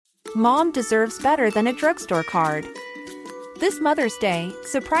Mom deserves better than a drugstore card. This Mother's Day,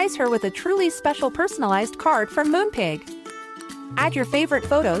 surprise her with a truly special personalized card from Moonpig. Add your favorite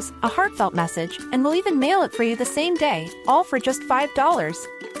photos, a heartfelt message, and we'll even mail it for you the same day, all for just $5.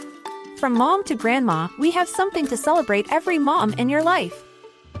 From mom to grandma, we have something to celebrate every mom in your life.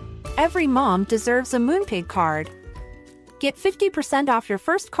 Every mom deserves a Moonpig card. Get 50% off your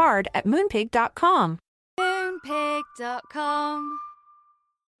first card at moonpig.com. Moonpig.com.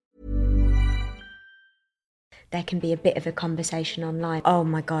 There can be a bit of a conversation online. Oh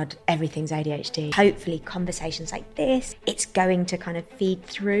my God, everything's ADHD. Hopefully conversations like this, it's going to kind of feed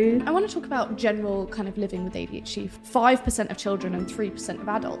through. I want to talk about general kind of living with ADHD. 5% of children and 3% of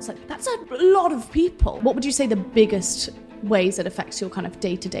adults. Like, that's a lot of people. What would you say the biggest ways it affects your kind of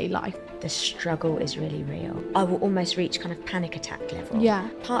day-to-day life? The struggle is really real. I will almost reach kind of panic attack level. Yeah.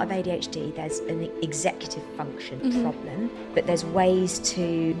 Part of ADHD, there's an executive function problem, but there's ways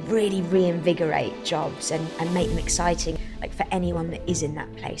to really reinvigorate jobs and make them exciting. Like for anyone that is in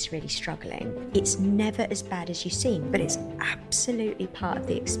that place really struggling, it's never as bad as you seem, but it's absolutely part of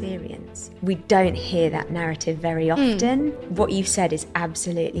the experience. We don't hear that narrative very often. What you've said is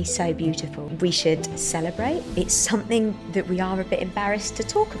absolutely so beautiful. We should celebrate. It's something that we are a bit embarrassed to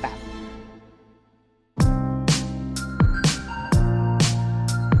talk about.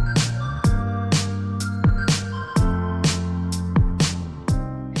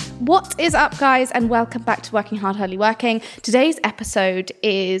 What is up, guys, and welcome back to Working Hard, Hardly Working. Today's episode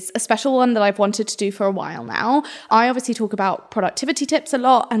is a special one that I've wanted to do for a while now. I obviously talk about productivity tips a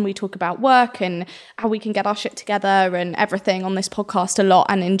lot, and we talk about work and how we can get our shit together and everything on this podcast a lot,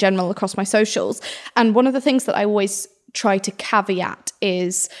 and in general across my socials. And one of the things that I always try to caveat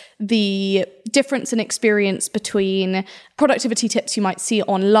is the difference in experience between productivity tips you might see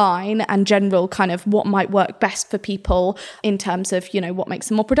online and general kind of what might work best for people in terms of, you know, what makes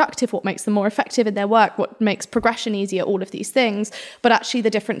them more productive, what makes them more effective in their work, what makes progression easier, all of these things. But actually the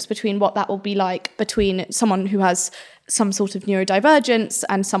difference between what that will be like between someone who has some sort of neurodivergence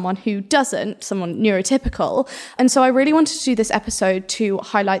and someone who doesn't, someone neurotypical. And so I really wanted to do this episode to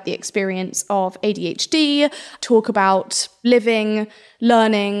highlight the experience of ADHD, talk about living,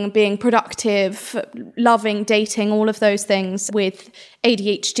 learning, being productive, loving, dating, all of those things with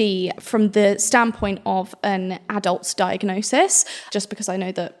ADHD from the standpoint of an adult's diagnosis, just because I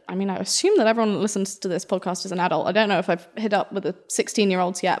know that, I assume that everyone that listens to this podcast is an adult. I don't know if I've hit up with the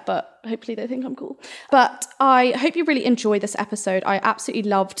 16-year-olds yet, but hopefully they think I'm cool. But I hope you really enjoy this episode. I absolutely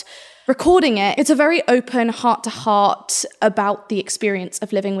loved recording it. It's a very open heart-to-heart about the experience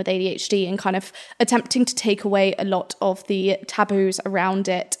of living with ADHD and kind of attempting to take away a lot of the taboos around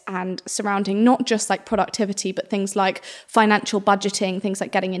it and surrounding not just like productivity, but things like financial budgeting, things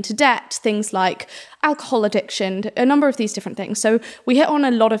like getting into debt, things like alcohol addiction, a number of these different things. So we hit on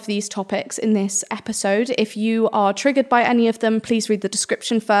a lot of these topics in this episode. If you are triggered by any of them, please read the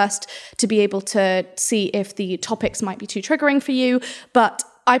description first to be able to see if the topics might be too triggering for you. But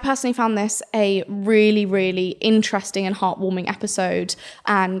I personally found this a really, really interesting and heartwarming episode,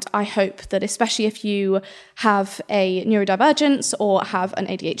 and I hope that especially if you have a neurodivergence or have an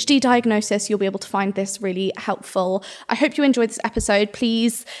ADHD diagnosis, you'll be able to find this really helpful. I hope you enjoyed this episode.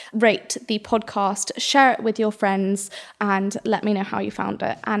 Please rate the podcast, share it with your friends, and let me know how you found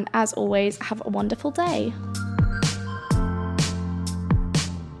it. And as always, have a wonderful day.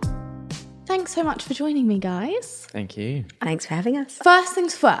 Thanks so much for joining me, guys. Thank you. Thanks for having us. First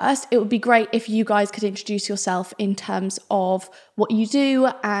things first, it would be great if you guys could introduce yourself in terms of what you do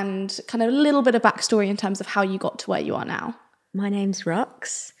and kind of a little bit of backstory in terms of how you got to where you are now. My name's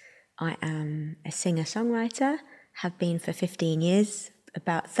Rox. I am a singer-songwriter, have been for 15 years,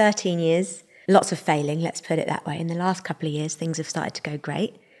 about 13 years. Lots of failing, let's put it that way. In the last couple of years, things have started to go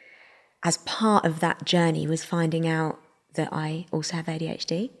great. As part of that journey was finding out that I also have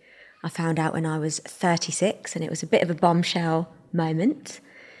ADHD. I found out when I was 36, and it was a bit of a bombshell moment.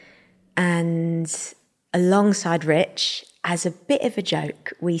 And alongside Rich, as a bit of a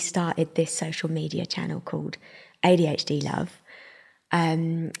joke, we started this social media channel called ADHD Love.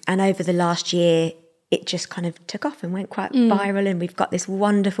 And over the last year, it just kind of took off and went quite viral. And we've got this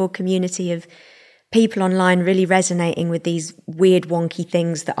wonderful community of people online really resonating with these weird, wonky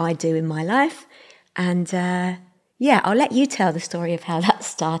things that I do in my life. And I'll let you tell the story of how that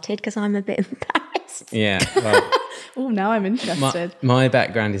started, because I'm a bit embarrassed. Yeah. Well, Oh, now I'm interested. my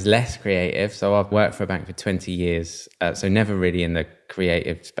background is less creative. So I've worked for a bank for 20 years. So never really in the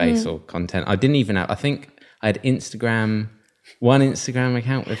creative space or content. I didn't even have, I think I had one Instagram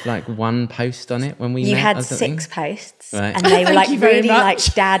account with like one post on it when we met. You had or something. 6 posts, Right. and they were like really much.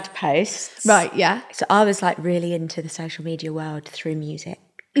 like dad posts. Right, yeah. So I was like really into the social media world through music.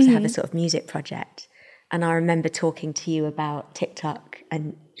 because I have a sort of music project. And I remember talking to you about TikTok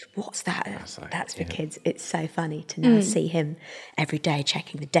and what's that? That's for kids. It's so funny to now see him every day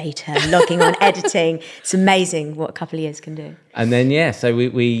checking the data, logging on, editing. It's amazing what a couple of years can do. And then, so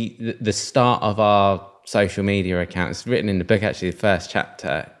the start of our social media account, it's written in the book actually, the first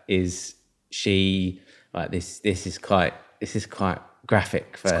chapter is she, like this is quite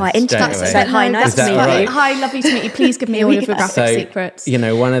graphic. It's quite intimate. So hi, nice to meet you. Hi, lovely to meet you. Please give me all of your graphic secrets.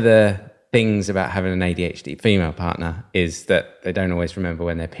 One of the things about having an ADHD female partner is that they don't always remember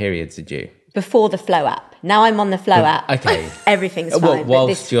when their periods are due. Before the Flow app. Now I'm on the Flow app. Okay. Everything's fine.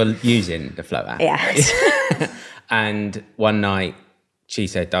 Whilst you're using the Flow app. Yeah. And one night she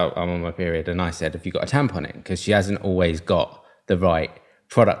said, I'm on my period. And I said, have you got a tampon in? Because she hasn't always got the right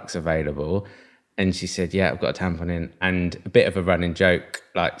products available. And she said, yeah, I've got a tampon in. And a bit of a running joke,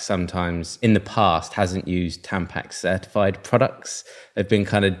 like sometimes in the past hasn't used Tampax certified products. They've been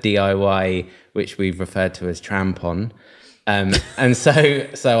kind of DIY, which we've referred to as trampon. And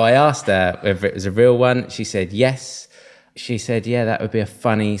so I asked her whether it was a real one. She said, yes. She said, yeah, that would be a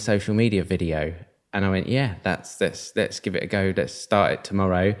funny social media video. And I went, yeah, let's give it a go. Let's start it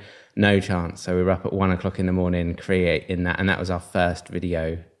tomorrow. No chance. So we were up at 1 o'clock in the morning creating that. And that was our first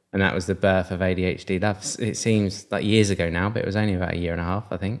video. And that was the birth of ADHD Love. It seems like years ago now, but it was only about 1.5 years,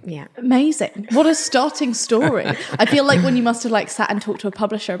 I think. Yeah. Amazing. What a starting story. I feel like when you must have like sat and talked to a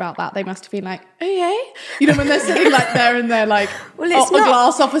publisher about that, they must have been like, okay. When they're sitting like there and they're like, well, it's not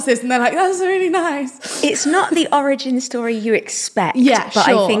glass offices and they're like, that's really nice. It's not the origin story you expect. Yeah, but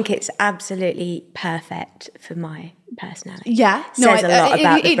sure. I think it's absolutely perfect for my personality. Yeah. Says a lot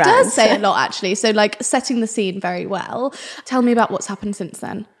about the brand. It does say a lot, actually. So like setting the scene very well. Tell me about what's happened since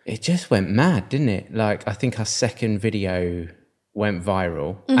then. It just went mad, didn't it? Like, I think our second video went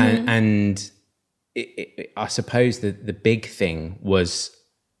viral. And I suppose the big thing was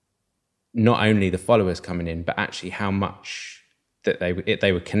not only the followers coming in, but actually how much that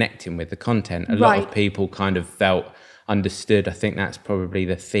they were connecting with the content. A lot of people kind of felt understood. I think that's probably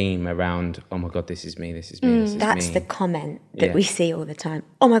the theme around, oh my God, this is me, this is me, this is me. That's the comment that we see all the time.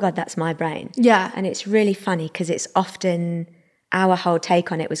 Oh my God, that's my brain. Yeah. And it's really funny because it's often... our whole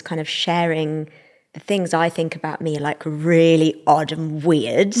take on it was kind of sharing the things I think about me like really odd and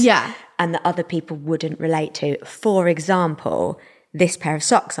weird. Yeah. And that other people wouldn't relate to. For example, this pair of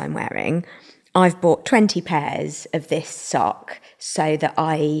socks I'm wearing, I've bought 20 pairs of this sock so that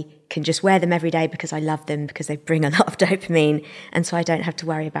I can just wear them every day because I love them, because they bring a lot of dopamine, and so I don't have to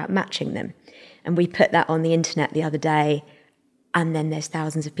worry about matching them. And we put that on the internet the other day. And then there's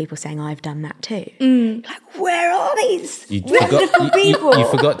thousands of people saying, I've done that too. Like, where are these wonderful people? You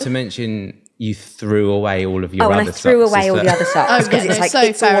forgot to mention you threw away all of your other socks. I threw away all the other socks because it's like,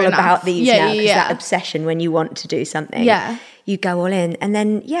 it's all about these now. Because that obsession when you want to do something, you go all in. And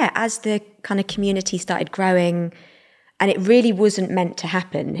then, as the kind of community started growing, and it really wasn't meant to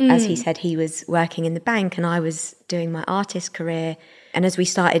happen. As he said, he was working in the bank and I was doing my artist career. And as we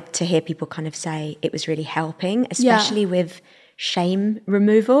started to hear people kind of say it was really helping, especially with shame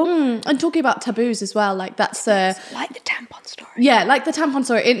removal. And talking about taboos as well, like that's like the tampon story. Yeah, like the tampon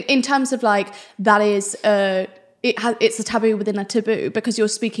story in terms of like that is it's a taboo within a taboo, because you're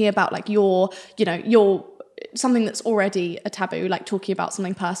speaking about like your something that's already a taboo, like talking about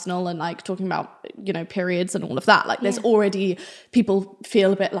something personal and like talking about periods and all of that. Like there's already, people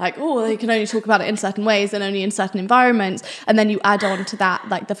feel a bit like, oh, they can only talk about it in certain ways and only in certain environments. And then you add on to that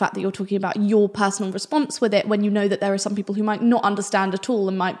like the fact that you're talking about your personal response with it, when you know that there are some people who might not understand at all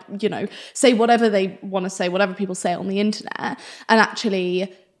and might say whatever they want to say, whatever people say on the internet, and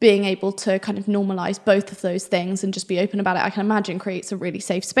actually being able to kind of normalize both of those things and just be open about it, I can imagine creates a really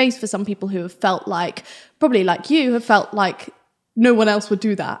safe space for some people who have felt like, probably like you, have felt like no one else would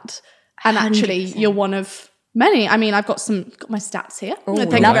do that. And 100%. Actually, you're one of many. I mean, I've got my stats here. Ooh,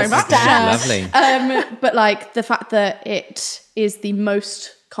 thank you very much. Lovely. But like the fact that it is the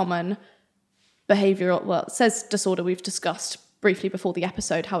most common behavioral, well, it says disorder. We've discussed briefly before the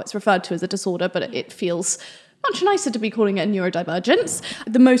episode how it's referred to as a disorder, but it feels much nicer to be calling it a neurodivergence.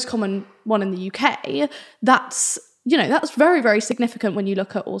 The most common one in the UK, that's very, very significant when you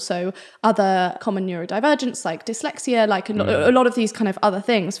look at also other common neurodivergence like dyslexia, like a lot of these kind of other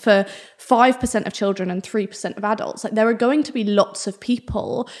things. For 5% of children and 3% of adults, like there are going to be lots of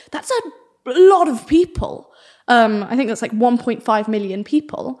people. That's a lot of people. I think that's like 1.5 million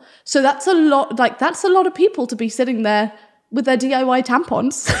people. So that's a lot. Like that's a lot of people to be sitting there with their DIY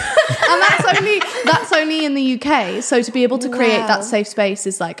tampons. And that's only in the UK. So to be able to create that safe space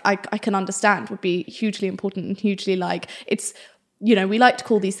is like, I can understand, would be hugely important and hugely like, it's we like to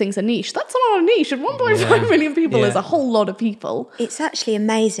call these things a niche. That's not a niche. And 1.5 million people is a whole lot of people. It's actually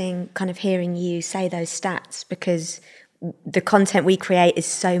amazing kind of hearing you say those stats, because the content we create is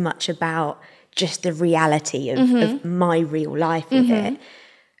so much about just the reality of my real life with it.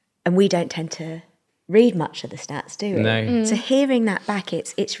 And we don't tend to read much of the stats, do we? No. So hearing that back,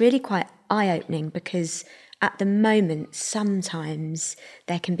 it's really quite eye-opening, because at the moment, sometimes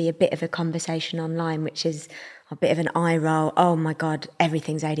there can be a bit of a conversation online, which is a bit of an eye roll. Oh my God,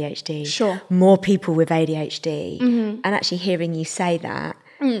 everything's ADHD. Sure. More people with ADHD. And actually hearing you say that,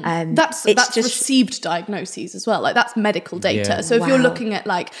 that's just received diagnoses as well. Like, that's medical data. Yeah. So if you're looking at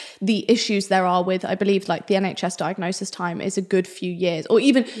like the issues there are with, I believe like the NHS diagnosis time is a good few years, or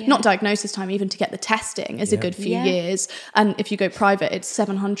even not diagnosis time, even to get the testing is a good few years. And if you go private, it's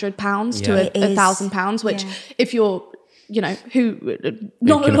 £700 to £1,000, which if you're,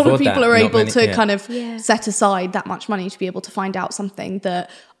 not a lot of people are able to kind of set aside that much money to be able to find out something that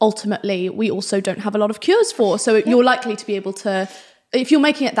ultimately we also don't have a lot of cures for. So you're likely to be able to, if you're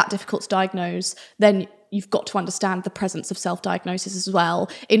making it that difficult to diagnose, then you've got to understand the presence of self-diagnosis as well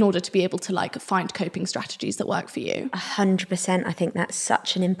in order to be able to like find coping strategies that work for you. 100%. I think that's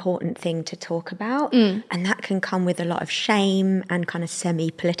such an important thing to talk about. And that can come with a lot of shame and kind of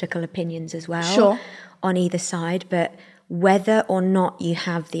semi-political opinions as well on either side. But whether or not you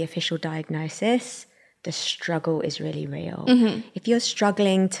have the official diagnosis, the struggle is really real. If you're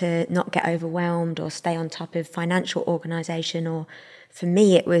struggling to not get overwhelmed or stay on top of financial organisation, or for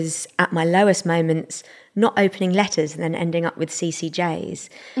me, it was at my lowest moments, not opening letters and then ending up with CCJs,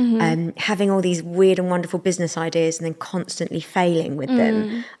 having all these weird and wonderful business ideas and then constantly failing with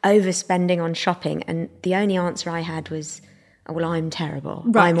them, overspending on shopping. And the only answer I had was, oh, well, I'm terrible.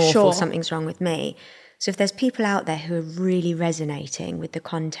 I'm awful. Something's wrong with me. So if there's people out there who are really resonating with the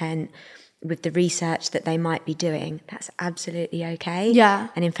content, with the research that they might be doing, that's absolutely okay. Yeah.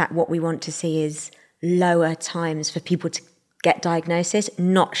 And in fact, what we want to see is lower times for people to get diagnosis,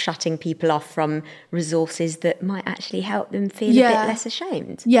 not shutting people off from resources that might actually help them feel a bit less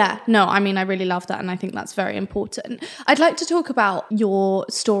ashamed. Yeah, no, I mean, I really love that. And I think that's very important. I'd like to talk about your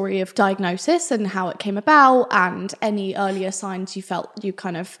story of diagnosis and how it came about and any earlier signs you felt you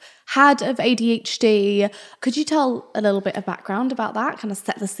kind of had of ADHD. Could you tell a little bit of background about that, kind of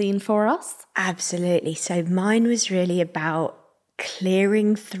set the scene for us? Absolutely. So mine was really about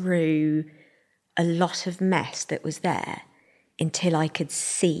clearing through a lot of mess that was there until I could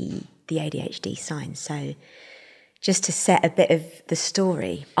see the ADHD signs. So just to set a bit of the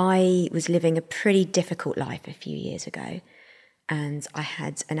story, I was living a pretty difficult life a few years ago, and I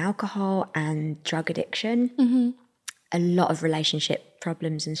had an alcohol and drug addiction, a lot of relationship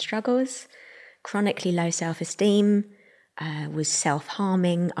problems and struggles, chronically low self-esteem, was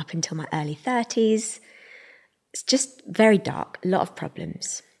self-harming up until my early 30s. It's just very dark, a lot of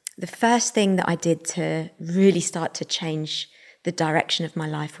problems. The first thing that I did to really start to change the direction of my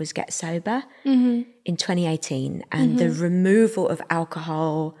life was get sober in 2018. And the removal of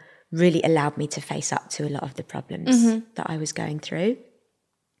alcohol really allowed me to face up to a lot of the problems that I was going through.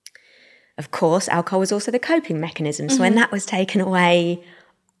 Of course, alcohol was also the coping mechanism. So when that was taken away,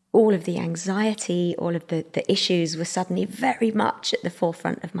 all of the anxiety, all of the issues were suddenly very much at the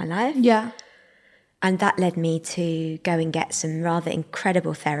forefront of my life. Yeah. And that led me to go and get some rather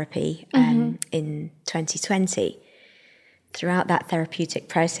incredible therapy in 2020. Throughout that therapeutic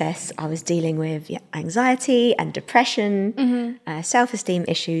process, I was dealing with anxiety and depression, self-esteem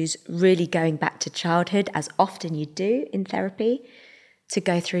issues, really going back to childhood, as often you do in therapy, to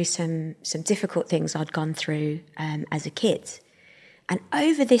go through some difficult things I'd gone through as a kid. And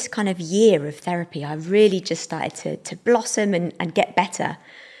over this kind of year of therapy, I really just started to blossom and get better.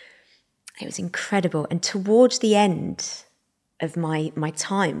 It was incredible. And towards the end of my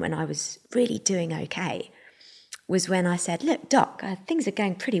time, when I was really doing okay, was when I said, look, Doc, things are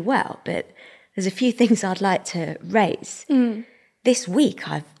going pretty well, but there's a few things I'd like to raise. This week,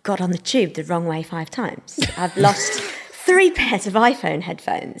 I've got on the tube the wrong way 5 times. I've lost 3 pairs of iPhone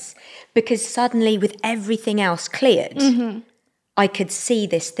headphones because suddenly with everything else cleared, I could see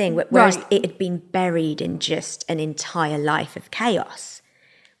this thing, whereas it had been buried in just an entire life of chaos.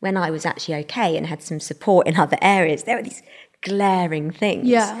 When I was actually okay and had some support in other areas, there were these glaring things.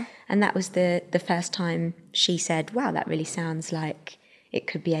 Yeah. And that was the first time she said, wow, that really sounds like it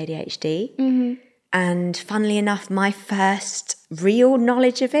could be ADHD. And funnily enough, my first real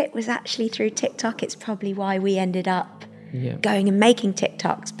knowledge of it was actually through TikTok. It's probably why we ended up going and making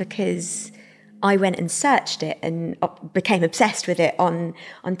TikToks, because I went and searched it and became obsessed with it on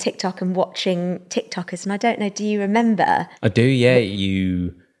TikTok and watching TikTokers. And I don't know, do you remember? I do, yeah.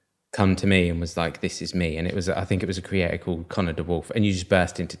 You come to me and was like, this is me. And I think it was a creator called Connor DeWolf, and you just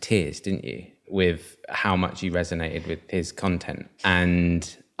burst into tears, didn't you, with how much you resonated with his content.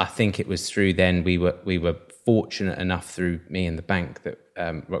 And I think it was through then we were fortunate enough through me and the bank that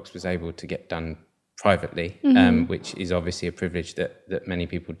Rox was able to get done privately, which is obviously a privilege that many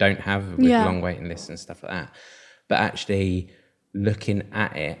people don't have, with long waiting lists and stuff like that. But actually looking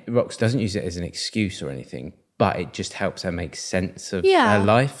at it, Rox doesn't use it as an excuse or anything, but it just helps her make sense of her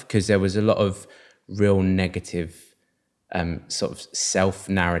life, because there was a lot of real negative sort of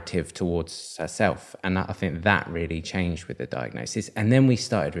self-narrative towards herself. And I think that really changed with the diagnosis. And then we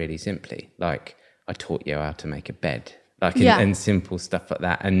started really simply, like, I taught you how to make a bed, like, and simple stuff like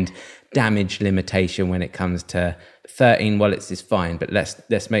that. And damage limitation when it comes to 13 wallets is fine, but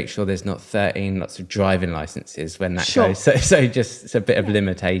let's make sure there's not 13 lots of driving licenses when that goes. So just it's a bit of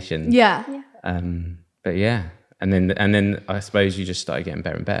limitation. But yeah, and then I suppose you just started getting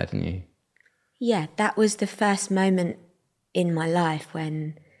better and better, didn't you? Yeah, that was the first moment in my life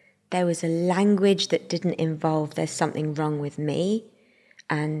when there was a language that didn't involve there's something wrong with me,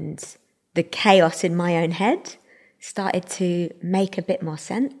 and the chaos in my own head started to make a bit more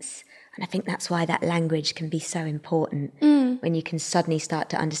sense. And I think that's why that language can be so important, when you can suddenly start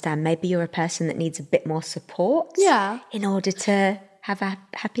to understand maybe you're a person that needs a bit more support in order to have a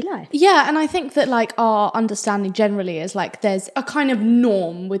happy life. Yeah, and I think that like our understanding generally is like there's a kind of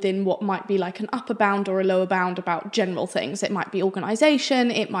norm within what might be like an upper bound or a lower bound about general things. It might be organisation,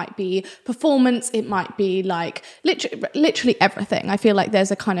 it might be performance, it might be like literally everything. I feel like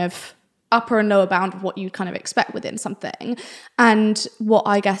there's a kind of upper and lower bound of what you kind of expect within something. And what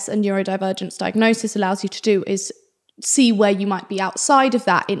I guess a neurodivergence diagnosis allows you to do is see where you might be outside of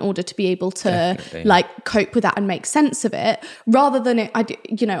that in order to be able to like cope with that and make sense of it, rather than I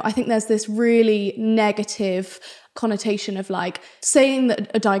think there's this really negative connotation of like saying that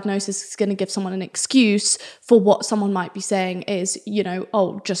a diagnosis is going to give someone an excuse for what someone might be saying is, you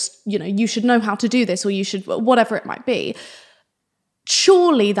should know how to do this, or you should, whatever it might be.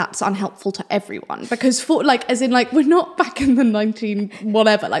 Surely that's unhelpful to everyone, because for like, as in like, we're not back in the 19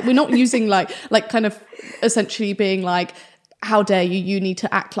 whatever, like we're not using like kind of essentially being like, how dare you need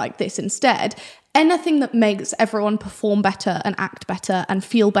to act like this instead. Anything that makes everyone perform better and act better and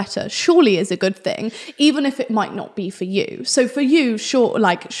feel better surely is a good thing, even if it might not be for you. So for you, sure,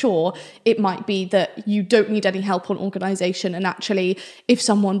 it might be that you don't need any help on organisation, and actually if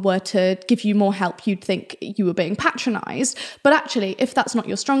someone were to give you more help, you'd think you were being patronised. But actually, if that's not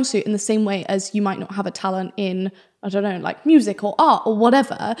your strong suit, in the same way as you might not have a talent in, I don't know, like music or art or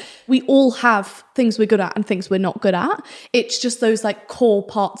whatever, we all have things we're good at and things we're not good at. It's just those like core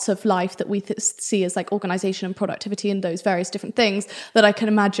parts of life that we see as like organisation and productivity and those various different things that I can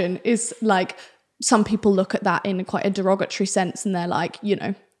imagine is like, some people look at that in quite a derogatory sense and they're like,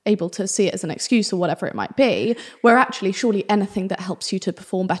 able to see it as an excuse or whatever it might be, where actually surely anything that helps you to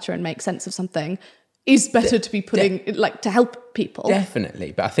perform better and make sense of something is better to be putting like to help people.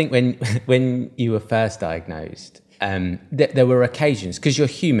 Definitely. But I think when you were first diagnosed, there were occasions, because you're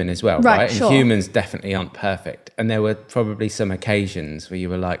human as well, right? And humans definitely aren't perfect. And there were probably some occasions where you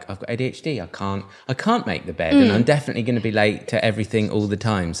were like, I've got ADHD, I can't make the bed, and I'm definitely going to be late to everything all the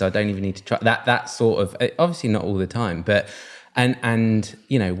time, so I don't even need to try that sort of, obviously not all the time, but and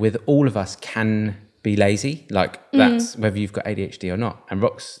with all of us can be lazy, like that's whether you've got ADHD or not. And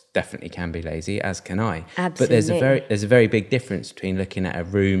Rox definitely can be lazy, as can I. Absolutely. But there's a very big difference between looking at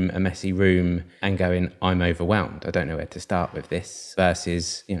a messy room and going, I'm overwhelmed, I don't know where to start with this,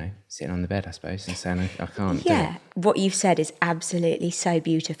 versus, sitting on the bed, I suppose, and saying, I can't do it. What you've said is absolutely so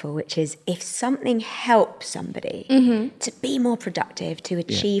beautiful, which is if something helps somebody to be more productive, to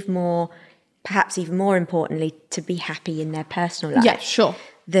achieve more, perhaps even more importantly, to be happy in their personal life.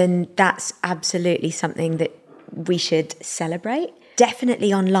 Then that's absolutely something that we should celebrate.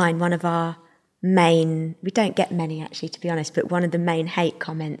 Definitely online, one of our main, we don't get many actually, to be honest, but one of the main hate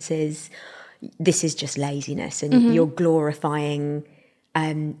comments is, this is just laziness, and you're glorifying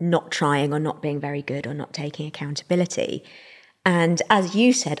not trying or not being very good or not taking accountability. And as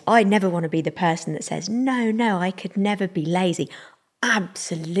you said, I never want to be the person that says, no, I could never be lazy.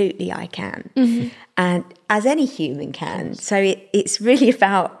 Absolutely I can. And as any human can. So it's really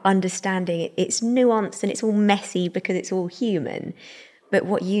about understanding it's nuanced and it's all messy because it's all human. But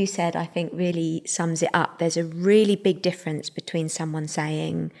what you said, I think, really sums it up. There's a really big difference between someone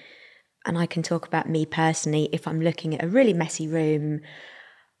saying, and I can talk about me personally, if I'm looking at a really messy room,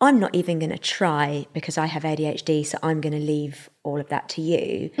 I'm not even going to try because I have ADHD, so I'm going to leave all of that to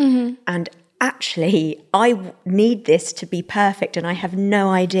you. And actually, I need this to be perfect and I have no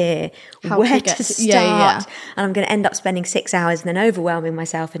idea where to start. And I'm going to end up spending 6 hours and then overwhelming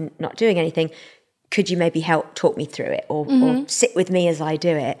myself and not doing anything. Could you maybe help talk me through it or sit with me as I do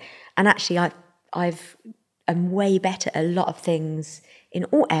it? And actually, I'm way better at a lot of things in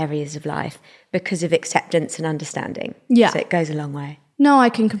all areas of life because of acceptance and understanding. Yeah. So it goes a long way. No, I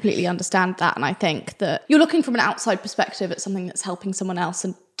can completely understand that. And I think that you're looking from an outside perspective at something that's helping someone else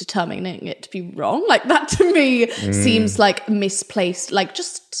and determining it to be wrong. Like that to me seems like misplaced, like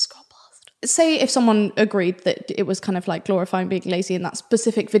just scroll past. Say if someone agreed that it was kind of like glorifying being lazy in that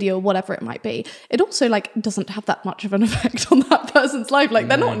specific video, whatever it might be, it also like doesn't have that much of an effect on that person's life. Like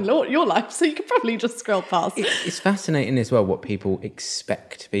they're not in your life, so you could probably just scroll past. It's fascinating as well what people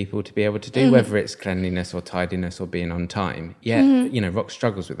expect people to be able to do, whether it's cleanliness or tidiness or being on time. Yeah, you know, Rox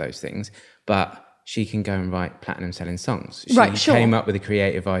struggles with those things, but she can go and write platinum selling songs. She came up with a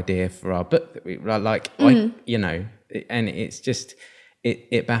creative idea for our book that we like. You know, and it's just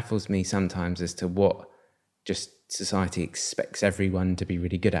it baffles me sometimes as to what just society expects everyone to be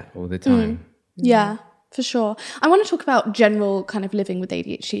really good at all the time. Yeah, for sure. I want to talk about general kind of living with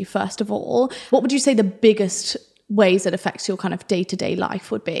ADHD first of all. What would you say the biggest ways it affects your kind of day-to-day life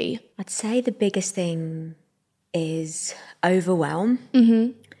would be? I'd say the biggest thing is overwhelm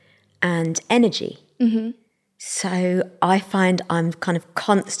and energy. So I find I'm kind of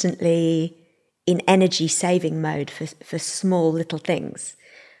constantly in energy saving mode for small little things.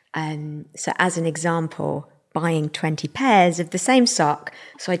 So as an example, buying 20 pairs of the same sock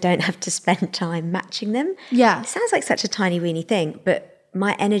so I don't have to spend time matching them. Yeah. It sounds like such a tiny weeny thing, but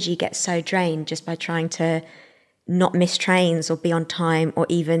my energy gets so drained just by trying to not miss trains or be on time or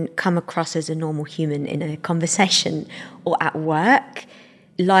even come across as a normal human in a conversation or at work.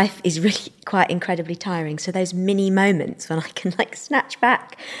 Life is really quite incredibly tiring. So those mini moments when I can like snatch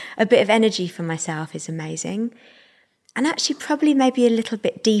back a bit of energy for myself is amazing. And actually probably maybe a little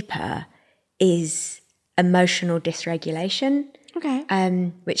bit deeper is emotional dysregulation,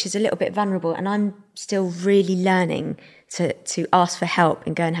 which is a little bit vulnerable. And I'm still really learning to ask for help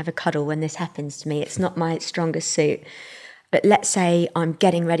and go and have a cuddle when this happens to me. It's not my strongest suit. But let's say I'm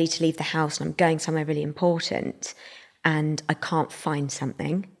getting ready to leave the house and I'm going somewhere really important and I can't find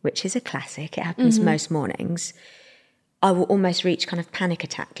something, which is a classic. It happens most mornings. I will almost reach kind of panic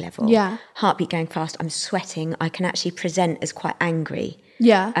attack level. Yeah. Heartbeat going fast. I'm sweating. I can actually present as quite angry.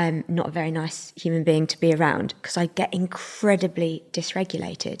 Yeah. Not a very nice human being to be around because I get incredibly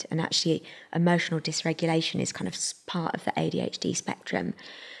dysregulated. And actually emotional dysregulation is kind of part of the ADHD spectrum.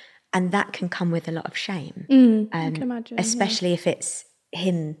 And that can come with a lot of shame. I can imagine. Especially if it's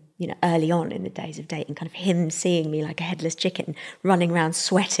him, you know, early on in the days of dating, kind of him seeing me like a headless chicken, running around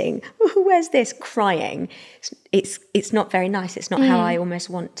sweating, where's this, crying. It's not very nice. It's not how I almost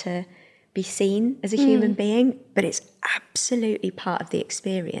want to be seen as a human being, but it's absolutely part of the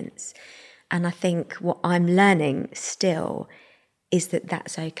experience. And I think what I'm learning still is that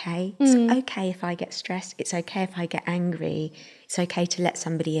that's okay. It's okay if I get stressed. It's okay if I get angry. It's okay to let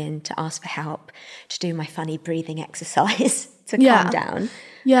somebody in, to ask for help, to do my funny breathing exercise to calm down.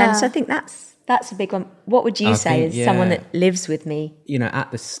 Yeah. And so I think that's a big one. What would you say as someone that lives with me? You know,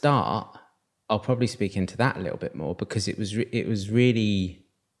 at the start, I'll probably speak into that a little bit more because it was really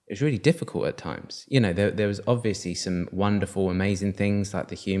difficult at times. You know, there was obviously some wonderful, amazing things like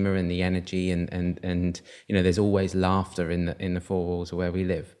the humor and the energy and you know, there's always laughter in the four walls of where we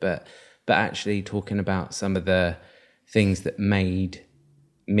live. But actually talking about some of the things that made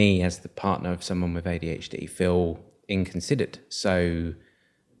me as the partner of someone with ADHD feel inconsidered. So,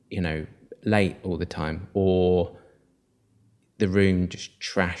 you know, late all the time, or the room just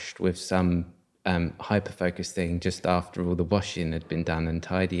trashed with some hyper-focused thing just after all the washing had been done and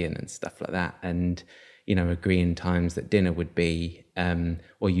tidying and stuff like that. And, you know, agreeing times that dinner would be,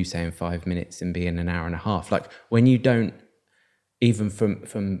 or you saying 5 minutes and being an hour and a half. Like when you don't, even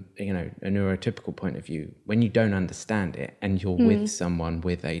from you know, a neurotypical point of view, when you don't understand it and you're with someone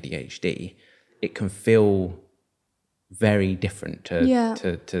with ADHD, it can feel very different to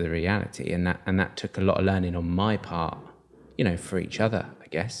the reality. And that took a lot of learning on my part, you know, for each other, I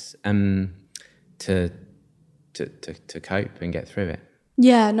guess. To cope and get through it.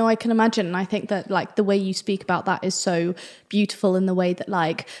 Yeah, no, I can imagine. And I think that like the way you speak about that is so beautiful in the way that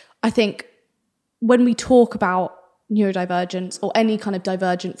like, I think when we talk about neurodivergence or any kind of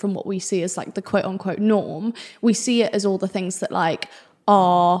divergent from what we see as like the quote unquote norm, we see it as all the things that like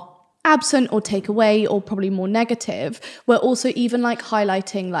are absent or take away or probably more negative, we're also even like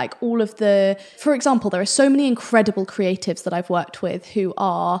highlighting like all of the, for example, there are so many incredible creatives that I've worked with who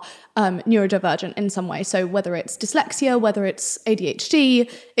are neurodivergent in some way. So whether it's dyslexia, whether it's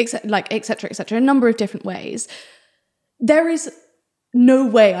ADHD, et cetera, a number of different ways. There is no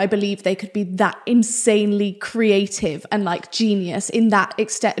way I believe they could be that insanely creative and like genius in that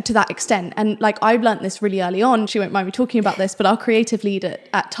extent, to that extent. And like I've learned this really early on. She won't mind me talking about this, but our creative lead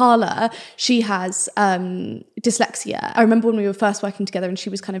at Tala, she has dyslexia. I remember when we were first working together and she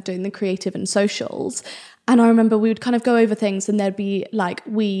was kind of doing the creative and socials. And I remember we would kind of go over things and there'd be like,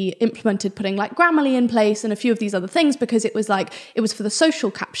 we implemented putting like Grammarly in place and a few of these other things because it was like, it was for the social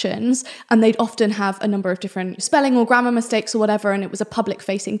captions and they'd often have a number of different spelling or grammar mistakes or whatever. And it was a public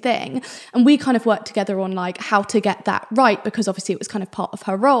facing thing. And we kind of worked together on like how to get that right because obviously it was kind of part of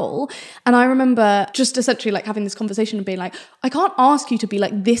her role. And I remember just essentially like having this conversation and being like, I can't ask you to be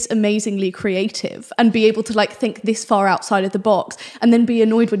like this amazingly creative and be able to like think this far outside of the box and then be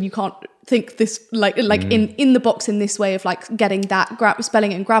annoyed when you can't think this in the box in this way of like getting that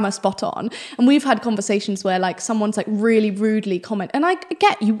spelling and grammar spot on. And we've had conversations where like someone's like really rudely comment, and I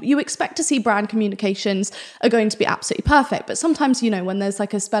get you expect to see brand communications are going to be absolutely perfect, but sometimes, you know, when there's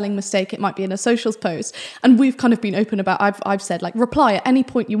like a spelling mistake, it might be in a socials post, and we've kind of been open about, I've said like reply at any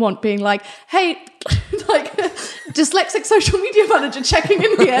point you want, being like, hey, like dyslexic social media manager checking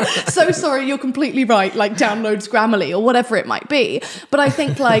in here, so sorry, you're completely right, like downloads Grammarly or whatever it might be. But I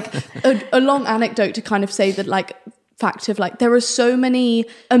think like a long anecdote to kind of say that like fact of like there are so many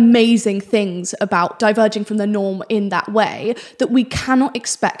amazing things about diverging from the norm in that way that we cannot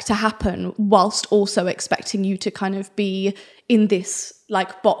expect to happen whilst also expecting you to kind of be in this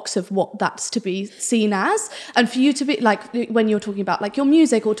like box of what that's to be seen as. And for you to be like, when you're talking about like your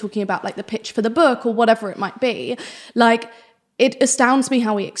music or talking about like the pitch for the book or whatever it might be, like it astounds me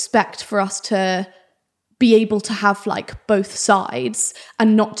how we expect for us to be able to have like both sides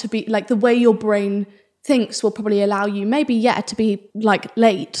and not to be like the way your brain thinks will probably allow you maybe to be like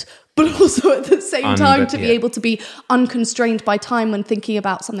late, but also at the same time to be able to be unconstrained by time when thinking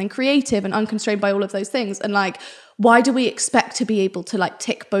about something creative and unconstrained by all of those things. And like, why do we expect to be able to like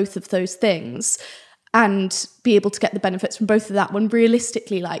tick both of those things and be able to get the benefits from both of that when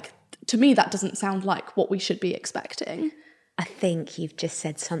realistically, like to me, that doesn't sound like what we should be expecting. I think you've just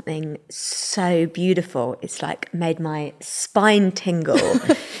said something so beautiful. It's like made my spine tingle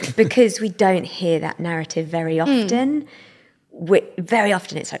because we don't hear that narrative very often. Very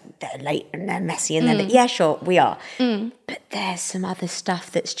often it's like they're late and they're messy and they're yeah, sure, we are. But there's some other stuff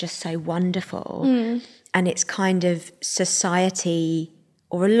that's just so wonderful. And it's kind of society,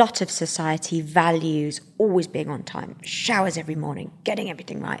 or a lot of society values always being on time, showers every morning, getting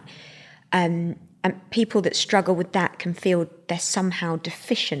everything right. And people that struggle with that can feel they're somehow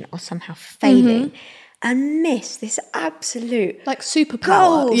deficient or somehow failing and miss this absolute like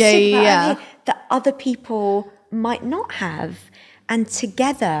superpower. Superpower that other people might not have. And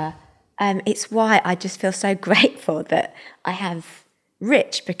together, it's why I just feel so grateful that I have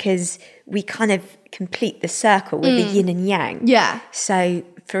Rich, because we kind of complete the circle with the yin and yang. Yeah. So,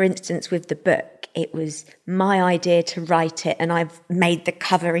 for instance, with the book, it was my idea to write it, and I've made the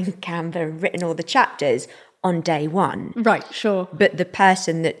cover in Canva and written all the chapters on day one. Right, sure. But the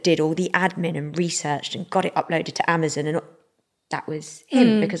person that did all the admin and researched and got it uploaded to Amazon, and that was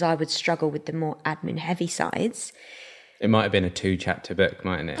him, because I would struggle with the more admin heavy sides. It might have been a 2-chapter book,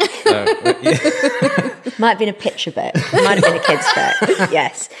 mightn't it? Might have been a picture book. Might have been a kid's book.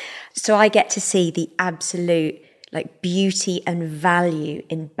 Yes. So I get to see the absolute like beauty and value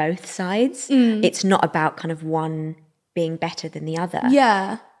in both sides. It's not about kind of one being better than the other.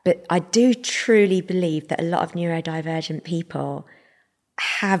 Yeah. But I do truly believe that a lot of neurodivergent people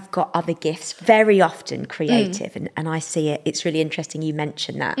have got other gifts, very often creative. And I see it. It's really interesting you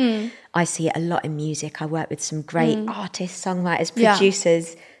mentioned that. I see it a lot in music. I work with some great artists, songwriters,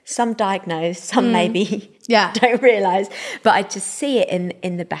 producers, some diagnosed, some maybe don't realise. But I just see it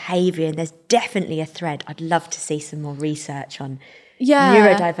in the behaviour, and there's definitely a thread. I'd love to see some more research on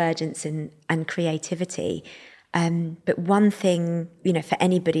neurodivergence and creativity. But one thing, you know, for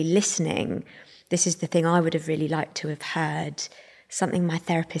anybody listening, this is the thing I would have really liked to have heard. Something my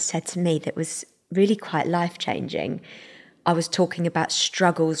therapist said to me that was really quite life-changing. I was talking about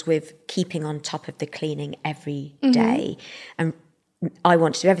struggles with keeping on top of the cleaning every day. And I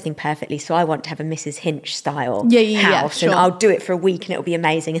want to do everything perfectly, so I want to have a Mrs. Hinch style house. Sure. And I'll do it for a week and it'll be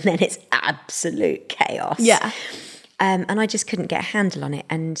amazing, and then it's absolute chaos. Yeah. And I just couldn't get a handle on it.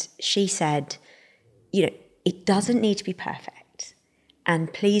 And she said, you know, it doesn't need to be perfect.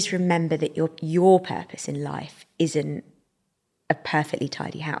 And please remember that your purpose in life isn't a perfectly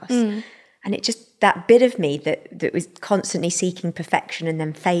tidy house. And it just, that bit of me that was constantly seeking perfection and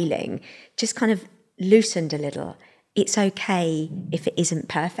then failing just kind of loosened a little. It's okay if it isn't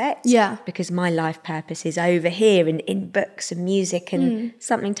perfect. Yeah. Because my life purpose is over here in books and music and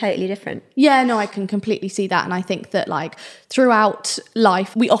something totally different. Yeah, no, I can completely see that. And I think that like throughout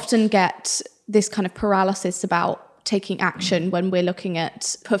life, we often get this kind of paralysis about taking action when we're looking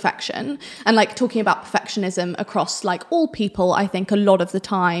at perfection. And like talking about perfectionism across like all people, I think a lot of the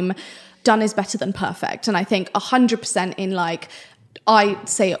time done is better than perfect. And I think 100% in like, I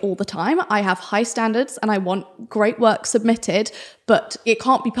say it all the time. I have high standards and I want great work submitted, but it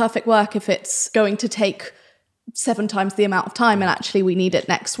can't be perfect work if it's going to take 7 times the amount of time and actually we need it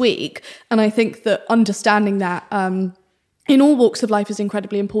next week. And I think that understanding that in all walks of life is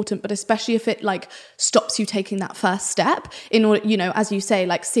incredibly important, but especially if it like stops you taking that first step in order, you know, as you say,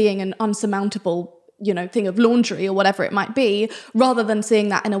 like seeing an unsurmountable thing of laundry or whatever it might be, rather than seeing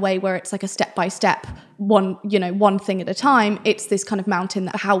that in a way where it's like a step-by-step, one thing at a time. It's this kind of mountain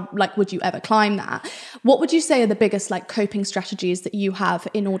that how, like, would you ever climb that? What would you say are the biggest, like, coping strategies that you have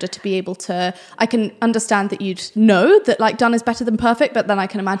in order to be able to, I can understand that you'd know that, like, done is better than perfect, but then I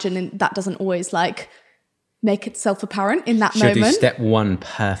can imagine that doesn't always, like, make itself apparent in that moment. Do step 1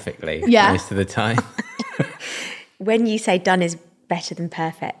 perfectly most of the time. When you say done is better than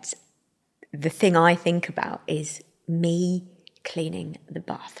perfect, the thing I think about is me cleaning the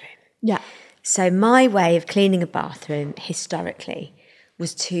bathroom. Yeah. So my way of cleaning a bathroom historically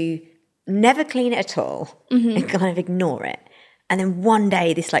was to never clean it at all and kind of ignore it. And then one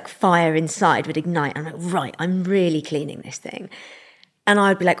day this like fire inside would ignite. I'm like, right, I'm really cleaning this thing. And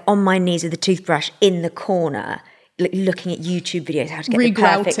I'd be like on my knees with a toothbrush in the corner, like looking at YouTube videos, how to get the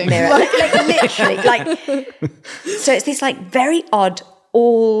perfect mirror. like literally, like, so it's this like very odd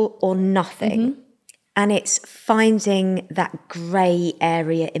all or nothing. And it's finding that grey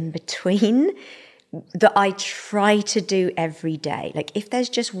area in between that I try to do every day. Like if there's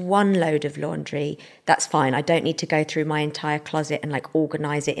just one load of laundry, that's fine. I don't need to go through my entire closet and like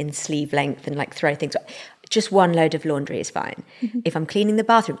organise it in sleeve length and like throw things. Just one load of laundry is fine. If I'm cleaning the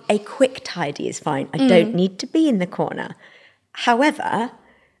bathroom, a quick tidy is fine. I don't need to be in the corner. However,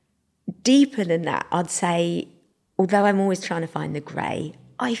 deeper than that, I'd say, although I'm always trying to find the grey,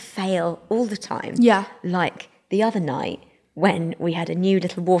 I fail all the time. Yeah. Like the other night when we had a new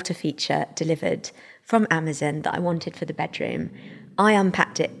little water feature delivered from Amazon that I wanted for the bedroom. I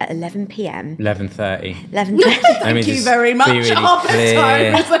unpacked it at 11 p.m. 11:30. 11:30. Thank you very much. Really our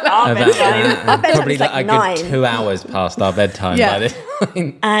bedtime is our bedtime. Our bedtime probably is like a 9. good 2 hours past our bedtime by this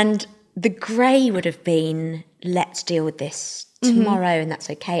point. And the grey would have been, let's deal with this tomorrow and that's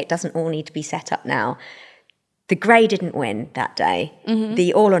okay. It doesn't all need to be set up now. The grey didn't win that day,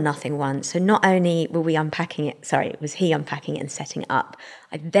 the all or nothing one. So not only were we unpacking it, it was he unpacking it and setting it up.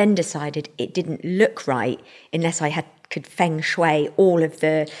 I then decided it didn't look right unless I could feng shui all of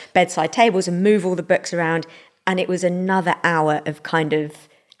the bedside tables and move all the books around. And it was another hour of kind of...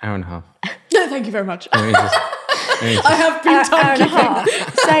 Hour and a half. No, thank you very much. I have been timekeeping.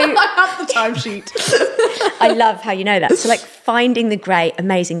 So I have the timesheet. I love how you know that. So like finding the grey,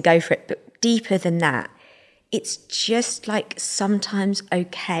 amazing, go for it. But deeper than that, it's just like sometimes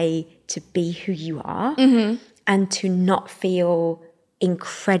okay to be who you are and to not feel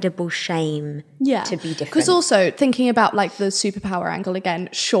incredible shame to be different. Because also thinking about like the superpower angle again,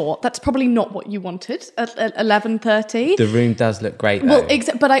 sure, that's probably not what you wanted at 11:30. The room does look great though.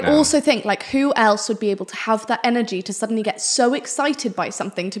 Well, but I also think like who else would be able to have that energy to suddenly get so excited by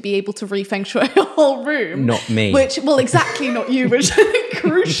something to be able to re-feng shui a whole room? Not me. Exactly not you, which I think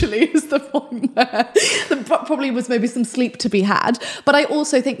crucially is the point there. There probably was maybe some sleep to be had. But I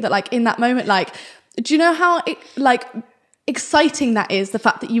also think that like in that moment, like, do you know how it like... exciting that is, the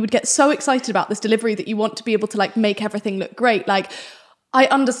fact that you would get so excited about this delivery that you want to be able to like make everything look great. Like I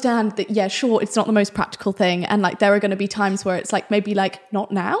understand that, yeah, sure, it's not the most practical thing, and like there are going to be times where it's like maybe like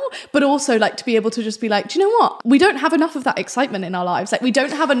not now, but also like to be able to just be like, do you know what, we don't have enough of that excitement in our lives. Like we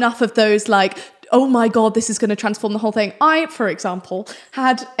don't have enough of those like, oh my God, this is going to transform the whole thing. I, for example,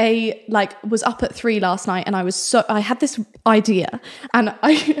 was up at 3 last night and I had this idea and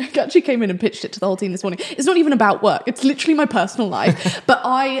I actually came in and pitched it to the whole team this morning. It's not even about work. It's literally my personal life. But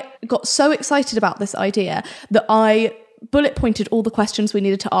I got so excited about this idea that I bullet pointed all the questions we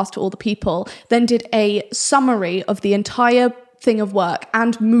needed to ask to all the people, then did a summary of the entire thing of work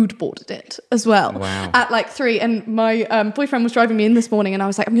and mood boarded it as well. Wow. At like 3. And my boyfriend was driving me in this morning and I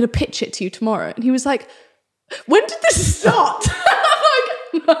was like, I'm going to pitch it to you tomorrow. And he was like, when did this start?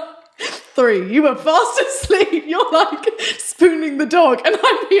 I'm like, 3. You were fast asleep. You're like spooning the dog. And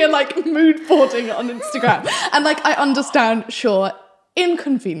I'm here like mood boarding on Instagram. And like, I understand, sure,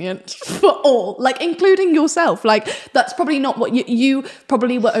 inconvenient for all, like including yourself. Like that's probably not what you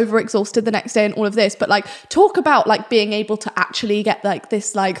probably were overexhausted the next day and all of this. But like talk about like being able to actually get like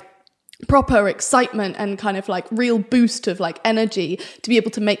this like proper excitement and kind of like real boost of like energy to be able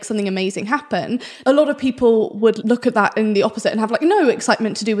to make something amazing happen. A lot of people would look at that in the opposite and have like no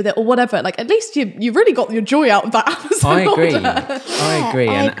excitement to do with it or whatever. Like at least you really got your joy out of that Amazon I agree. order. I agree.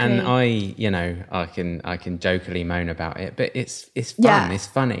 And I, you know, I can jokily moan about it, but it's fun. Yeah. It's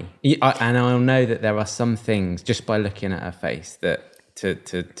funny. And I'll know that there are some things just by looking at her face that to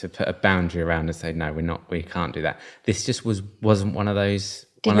put a boundary around and say, no, we can't do that. This just wasn't one of those.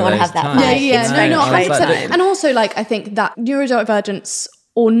 Didn't want to have that vibe. No, 100%. Like, and also, like, I think that neurodivergence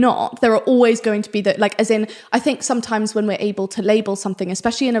or not, there are always going to be that, like, as in, I think sometimes when we're able to label something,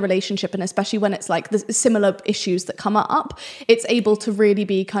 especially in a relationship and especially when it's like the similar issues that come up, it's able to really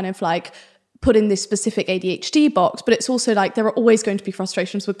be kind of like put in this specific ADHD box, but it's also like there are always going to be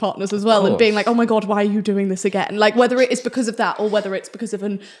frustrations with partners as well and being like, oh my God, why are you doing this again? Like whether it is because of that or whether it's because of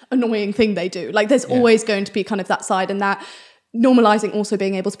an annoying thing they do. Like there's always going to be kind of that side, and that normalizing also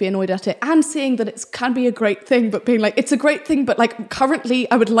being able to be annoyed at it and seeing that it can be a great thing, but being like, it's a great thing, but like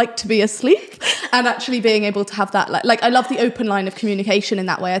currently I would like to be asleep, and actually being able to have that, like I love the open line of communication in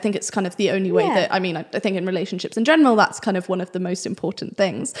that way. I think it's kind of the only way that, I mean, I think in relationships in general, that's kind of one of the most important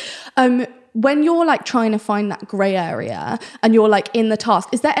things. When you're like trying to find that gray area and you're like in the task,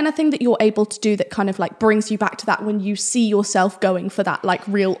 is there anything that you're able to do that kind of like brings you back to that when you see yourself going for that like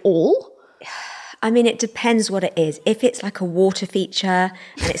real all? I mean, it depends what it is. If it's like a water feature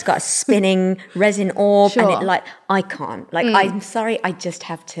and it's got a spinning resin orb and it like, I can't. Like, I'm sorry, I just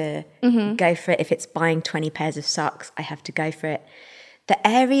have to go for it. If it's buying 20 pairs of socks, I have to go for it. The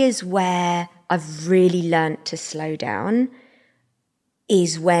areas where I've really learnt to slow down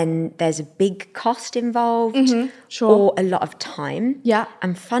is when there's a big cost involved or a lot of time. Yeah.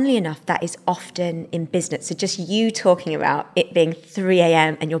 And funnily enough, that is often in business. So just you talking about it being 3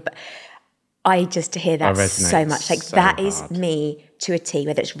 a.m. and I just hear that so much. Like that is me to a T,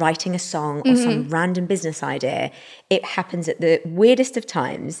 whether it's writing a song or some random business idea. It happens at the weirdest of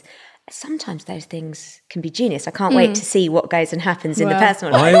times. Sometimes those things can be genius. I can't wait to see what goes and happens in the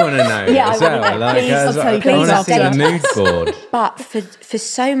personal life. I want to know as well. Like, I want to see the mood board. But for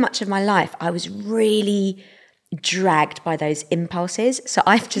so much of my life, I was really dragged by those impulses. So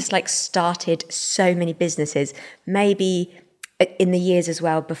I've just like started so many businesses, maybe in the years as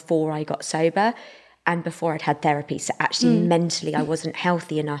well before I got sober and before I'd had therapy. So actually mentally I wasn't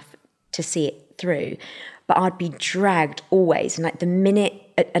healthy enough to see it through. But I'd be dragged always. And like the minute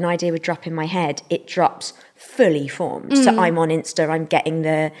an idea would drop in my head, it drops fully formed. So I'm on Insta, I'm getting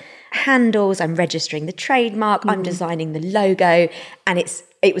the handles, I'm registering the trademark, I'm designing the logo. And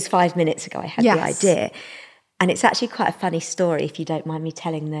it was 5 minutes ago I had the idea. And it's actually quite a funny story, if you don't mind me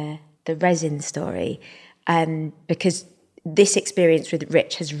telling the resin story. Because this experience with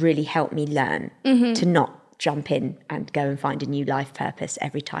Rich has really helped me learn to not jump in and go and find a new life purpose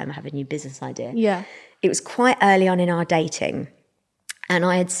every time I have a new business idea. Yeah. It was quite early on in our dating, and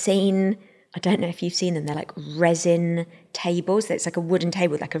I had seen, I don't know if you've seen them, they're like resin tables. It's like a wooden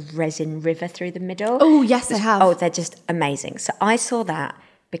table with like a resin river through the middle. Oh, yes, I have. Oh, they're just amazing. So I saw that,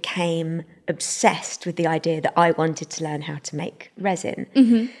 became obsessed with the idea that I wanted to learn how to make resin.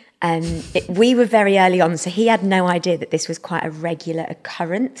 We were very early on, so he had no idea that this was quite a regular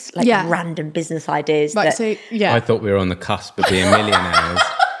occurrence, like random business ideas. Right, so, I thought we were on the cusp of being millionaires.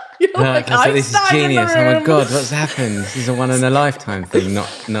 Like, this is genius. Oh my God, what's happened? This is a one in a lifetime thing, not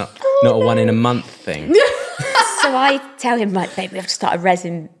a one in a month thing. So I tell him, like, babe, we have to start a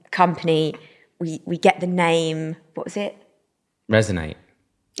resin company. We get the name, what was it? Resonate.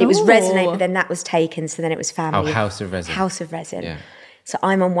 It was Resonate, but then that was taken, so then it was Family. Oh, House of Resin. House of Resin. Yeah. So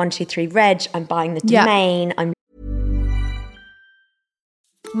I'm on 123 Reg, I'm buying the domain,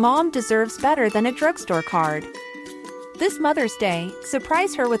 Mom deserves better than a drugstore card. This Mother's Day,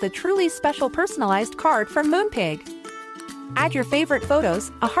 surprise her with a truly special personalized card from Moonpig. Add your favorite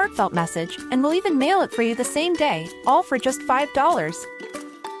photos, a heartfelt message, and we'll even mail it for you the same day, all for just $5.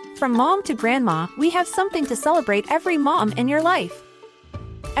 From mom to grandma, we have something to celebrate every mom in your life.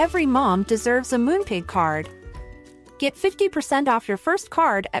 Every mom deserves a Moonpig card. Get 50% off your first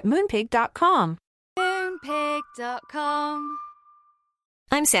card at moonpig.com. Moonpig.com.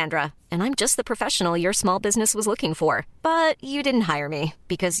 I'm Sandra, and I'm just the professional your small business was looking for. But you didn't hire me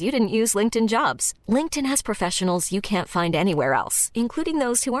because you didn't use LinkedIn Jobs. LinkedIn has professionals you can't find anywhere else, including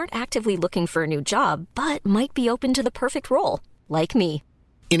those who aren't actively looking for a new job, but might be open to the perfect role, like me.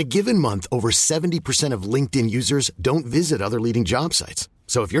 In a given month, over 70% of LinkedIn users don't visit other leading job sites.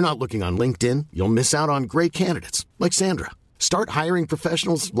 So if you're not looking on LinkedIn, you'll miss out on great candidates like Sandra. Start hiring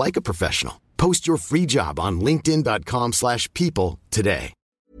professionals like a professional. Post your free job on linkedin.com/people today.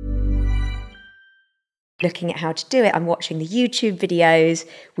 Looking at how to do it, I'm watching the YouTube videos,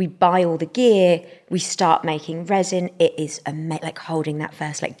 we buy all the gear, we start making resin. It is like holding that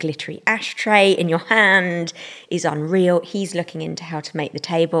first like glittery ashtray in your hand is unreal. He's looking into how to make the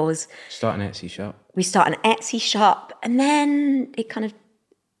tables. Start an Etsy shop. We start an Etsy shop, and then it kind of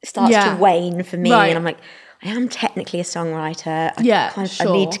starts to wane for me, and I'm like, I am technically a songwriter.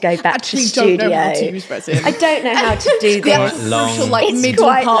 I need to go back to the studio. Don't know how to use resin. I don't know how to do this. The crucial, like, middle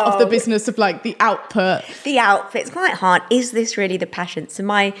part of the business of, like, the output. The output. It's quite hard. Is this really the passion? So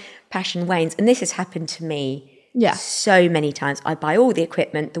my passion wanes. And this has happened to me so many times. I buy all the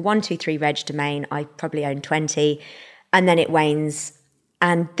equipment, the 123 reg domain, I probably own 20, and then it wanes.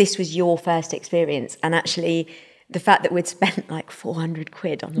 And this was your first experience. And actually, the fact that we'd spent like 400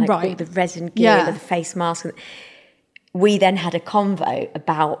 quid on like all the resin gear, the face mask. We then had a convo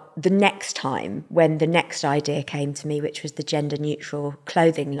about the next time when the next idea came to me, which was the gender neutral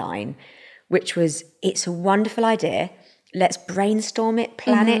clothing line, which was, it's a wonderful idea. Let's brainstorm it,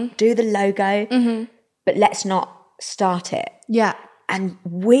 plan it, do the logo, but let's not start it. Yeah. And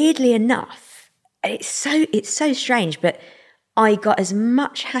weirdly enough, it's so strange, but I got as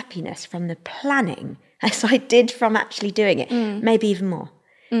much happiness from the planning as I did from actually doing it, maybe even more.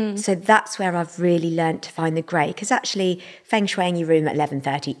 So that's where I've really learned to find the grey, because actually feng shuiing your room at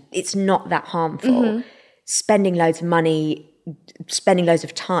 11:30, it's not that harmful. Spending loads of money, spending loads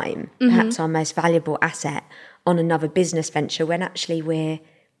of time, perhaps our most valuable asset, on another business venture when actually we're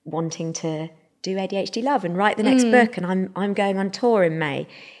wanting to do ADHD Love and write the next book, and I'm going on tour in May.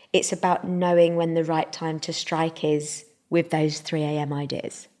 It's about knowing when the right time to strike is with those 3 a.m.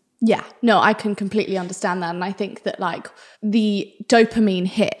 ideas. Yeah, no, I can completely understand that. And I think that like the dopamine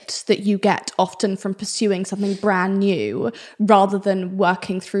hit that you get often from pursuing something brand new rather than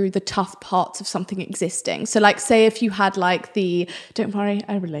working through the tough parts of something existing. So like say if you had like don't worry,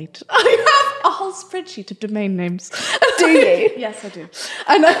 I relate. I have a whole spreadsheet of domain names. Do you? Yes, I do.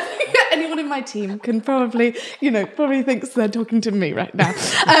 And I think anyone in my team can probably thinks they're talking to me right now.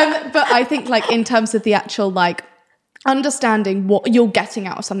 But I think like in terms of the actual like understanding what you're getting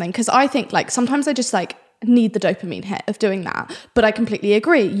out of something, because I think like sometimes I just like need the dopamine hit of doing that, but I completely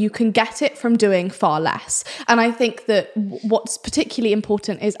agree, you can get it from doing far less. And I think that what's particularly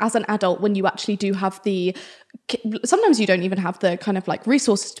important is as an adult, when you actually do have sometimes you don't even have the kind of like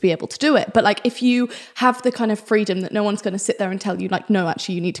resources to be able to do it, but like if you have the kind of freedom that no one's going to sit there and tell you like, no,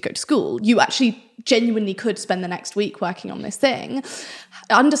 actually you need to go to school, you actually genuinely could spend the next week working on this thing,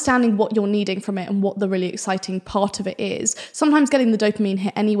 understanding what you're needing from it and what the really exciting part of it is, sometimes getting the dopamine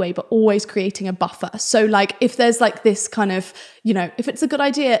hit anyway, but always creating a buffer. So like if there's like this kind of, if it's a good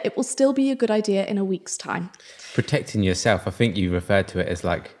idea, it will still be a good idea in a week's time. Protecting yourself, I think you referred to it as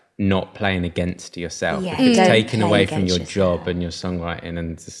like not playing against yourself. Yeah, if it's taken away from your job and your songwriting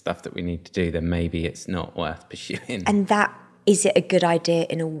and the stuff that we need to do, then maybe it's not worth pursuing. And that, is it a good idea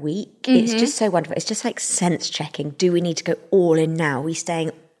in a week? It's just so wonderful. It's just like sense checking. Do we need to go all in now? Are we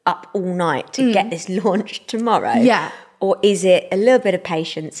staying up all night to get this launched tomorrow? Yeah. Or is it a little bit of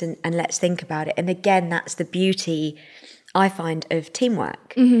patience and let's think about it? And again, that's the beauty I find of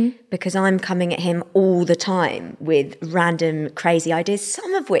teamwork, because I'm coming at him all the time with random crazy ideas,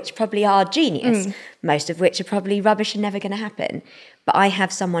 some of which probably are genius, most of which are probably rubbish and never going to happen. But I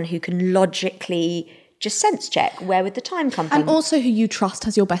have someone who can logically just sense check where would the time come from. And also who you trust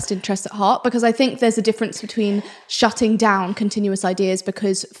has your best interests at heart, because I think there's a difference between shutting down continuous ideas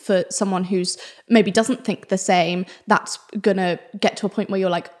because for someone who's maybe doesn't think the same, that's going to get to a point where you're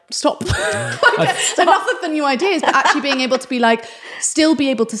like, stop. Enough of the new ideas, but actually being able to be like, still be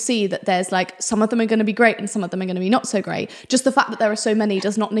able to see that there's like, some of them are going to be great and some of them are going to be not so great. Just the fact that there are so many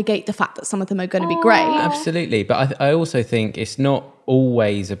does not negate the fact that some of them are going to be great. Absolutely. But I also think it's not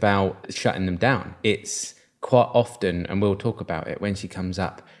always about shutting them down. It's quite often, and we'll talk about it when she comes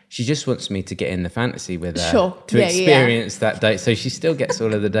up, she just wants me to get in the fantasy with her to experience that day. So she still gets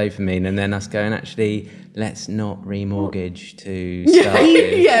all of the dopamine, and then us going, actually, let's not remortgage to start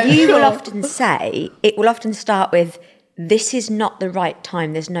with. You will often say, it will often start with, this is not the right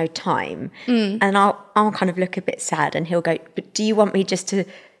time, there's no time. And I'll kind of look a bit sad, and he'll go, but do you want me just to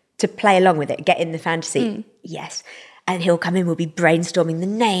play along with it, get in the fantasy? Yes. And he'll come in, we'll be brainstorming the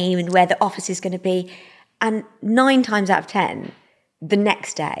name and where the office is going to be. And 9 times out of 10, the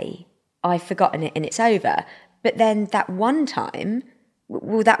next day, I've forgotten it and it's over. But then that one time,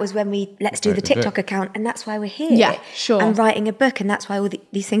 well, that was when let's do the TikTok account, and that's why we're here. Yeah, sure. And writing a book, and that's why all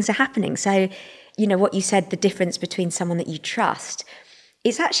these things are happening. So, what you said, the difference between someone that you trust,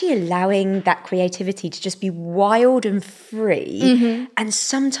 it's actually allowing that creativity to just be wild and free, and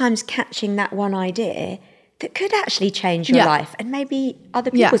sometimes catching that one idea that could actually change your life and maybe other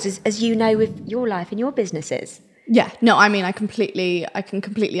people's, as you know, with your life and your businesses. Yeah, no, I mean, I can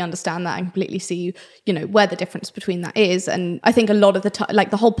completely understand that and completely see, where the difference between that is. And I think a lot of the time,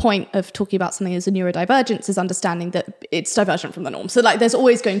 like the whole point of talking about something as a neurodivergence is understanding that it's divergent from the norm. So like there's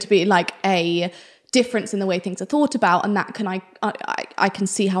always going to be like a difference in the way things are thought about, and that I can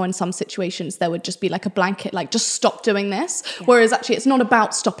see how in some situations there would just be like a blanket, like just stop doing this. Whereas actually it's not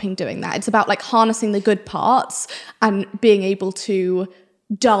about stopping doing that. It's about like harnessing the good parts and being able to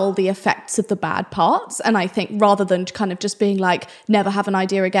dull the effects of the bad parts. And I think rather than kind of just being like, never have an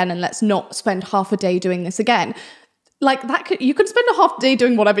idea again and let's not spend half a day doing this again, like that you could spend a half day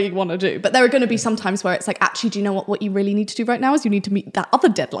doing whatever you want to do, but there are going to be some times where it's like, actually, do you know what you really need to do right now is you need to meet that other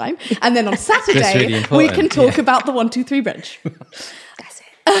deadline, and then on Saturday really we can talk about the 1, 2, 3 bridge. That's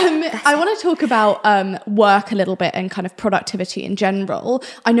it. I want to talk about work a little bit and kind of productivity in general.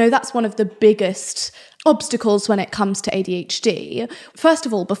 I know that's one of the biggest obstacles when it comes to ADHD. First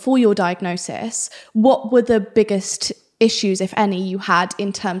of all, before your diagnosis, what were the biggest issues, if any, you had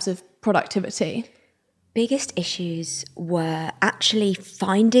in terms of productivity? Biggest issues were actually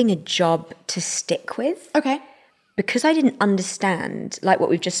finding a job to stick with. Okay. Because I didn't understand, like what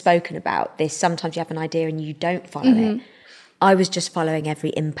we've just spoken about, this sometimes you have an idea and you don't follow it. I was just following every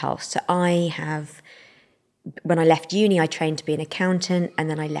impulse. So when I left uni, I trained to be an accountant, and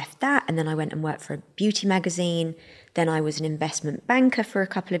then I left that, and then I went and worked for a beauty magazine. Then I was an investment banker for a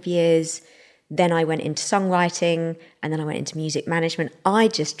couple of years. Then I went into songwriting, and then I went into music management. I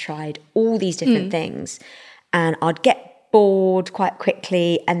just tried all these different things, and I'd get bored quite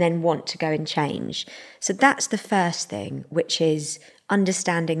quickly and then want to go and change. So that's the first thing, which is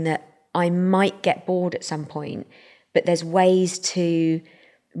understanding that I might get bored at some point, but there's ways to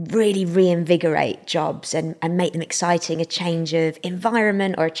really reinvigorate jobs and make them exciting, a change of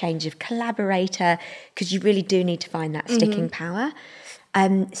environment or a change of collaborator, because you really do need to find that sticking power.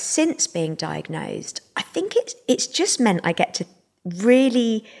 Since being diagnosed, I think it's just meant I get to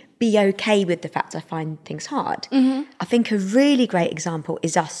really be okay with the fact I find things hard. I think a really great example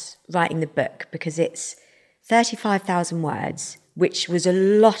is us writing the book, because it's 35,000 words, which was a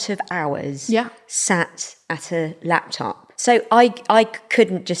lot of hours sat at a laptop. So I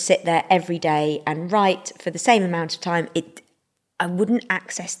couldn't just sit there every day and write for the same amount of time. I wouldn't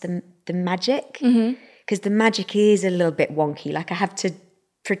access the magic, because the magic is a little bit wonky. Like I have to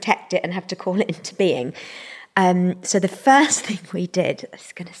protect it and have to call it into being. So the first thing we did, this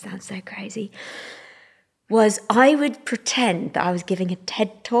is going to sound so crazy, was I would pretend that I was giving a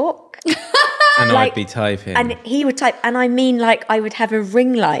TED talk. And I'd be typing. And he would type. And I mean, like, I would have a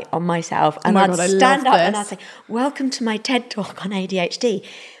ring light on myself, and I'd stand up and I'd say, welcome to my TED talk on ADHD.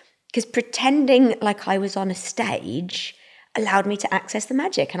 Because pretending like I was on a stage allowed me to access the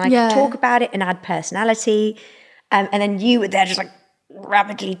magic. And I could talk about it and add personality. And then you were there just like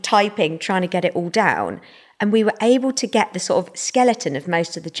rapidly typing, trying to get it all down. And we were able to get the sort of skeleton of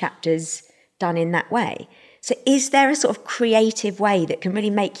most of the chapters done in that way. So is there a sort of creative way that can really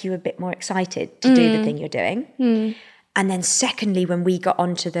make you a bit more excited to do the thing you're doing? And then secondly, when we got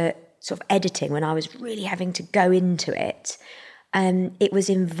onto the sort of editing, when I was really having to go into it was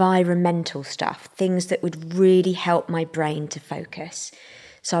environmental stuff, things that would really help my brain to focus.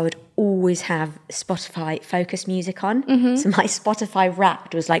 So I would always have Spotify focus music on. So my Spotify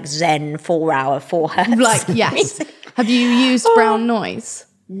Wrapped was like Zen 4-hour, 4 hertz. Like, yes. Music. Have you used brown noise?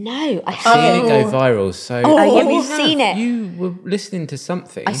 No, I haven't. Seen it go viral. So you've seen it. You were listening to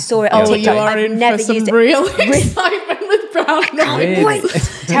something. I saw it on TikTok. You are in never for some used real excitement with brown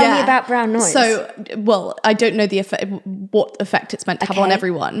noise. Tell me about brown noise. So, well, I don't know what effect it's meant to have on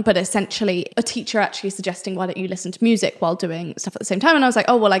everyone, but essentially a teacher actually suggesting, why don't you listen to music while doing stuff at the same time? And I was like,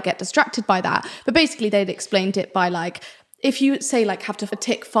 oh, well, I get distracted by that. But basically they'd explained it by like, if you say like have to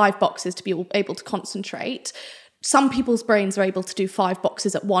tick 5 boxes to be able to concentrate, some people's brains are able to do 5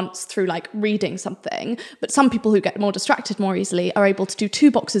 boxes at once through like reading something, but some people who get more distracted more easily are able to do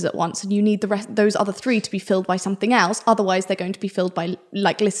 2 boxes at once, and you need those other 3 to be filled by something else. Otherwise they're going to be filled by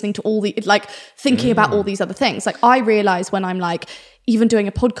like listening to all the, like thinking about all these other things. Like I realize when I'm like, even doing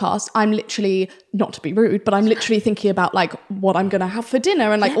a podcast, I'm literally, not to be rude, but I'm literally thinking about like what I'm going to have for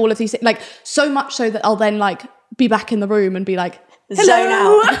dinner and like all of these things, like so much so that I'll then like be back in the room and be like, zone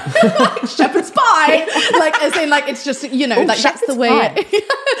out. Like shepherd's pie. Like, as in, like, it's just, you know, like, that's the way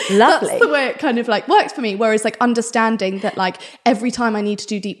Lovely. That's the way it kind of, like, works for me. Whereas, like, understanding that, like, every time I need to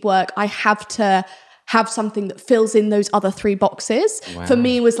do deep work, I have to have something that fills in those other 3 boxes, for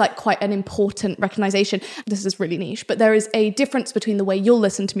me was like quite an important recognition. This is really niche, but there is a difference between the way you'll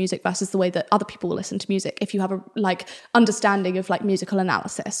listen to music versus the way that other people will listen to music if you have a like understanding of like musical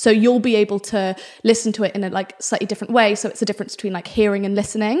analysis. So you'll be able to listen to it in a like slightly different way. So it's a difference between like hearing and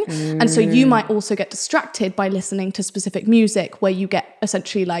listening. And so you might also get distracted by listening to specific music where you get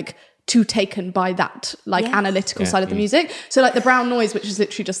essentially like too taken by that like analytical side of the music. So like the brown noise, which is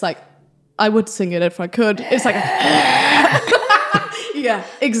literally just like, I would sing it if I could. It's like, yeah,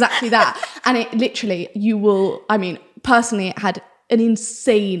 exactly that. And it literally, you will, I mean, personally, it had an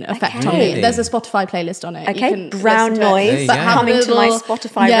insane effect on me. There's a Spotify playlist on it. Okay, you can brown noise coming to my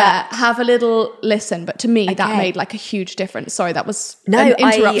Spotify Wrapped. Have a little listen. But to me, that made like a huge difference. Sorry, that was an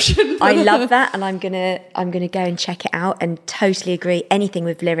interruption. I love that, and I'm gonna go and check it out. And totally agree. Anything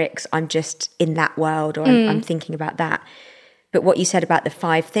with lyrics, I'm just in that world, or I'm thinking about that. But what you said about the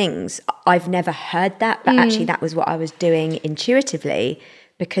 5 things, I've never heard that, but actually that was what I was doing intuitively,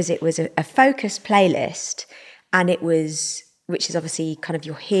 because it was a focus playlist, and it was, which is obviously kind of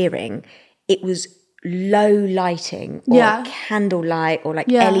your hearing, it was low lighting or candlelight or like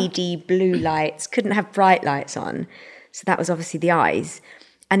LED blue lights, couldn't have bright lights on. So that was obviously the eyes.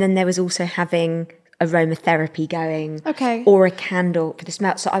 And then there was also having aromatherapy going or a candle for the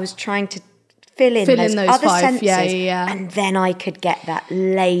smell. So I was trying to fill in those other 5 senses, and then I could get that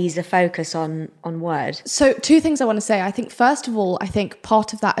laser focus on word. So 2 things I want to say. I think first of all, I think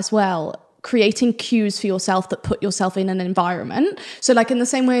part of that as well, creating cues for yourself that put yourself in an environment. So like in the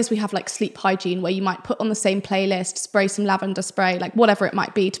same way as we have like sleep hygiene, where you might put on the same playlist, spray some lavender spray, like whatever it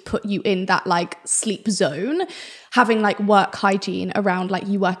might be to put you in that like sleep zone, having like work hygiene around like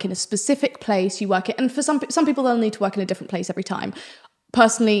you work in a specific place, you work it, and for some people they'll need to work in a different place every time.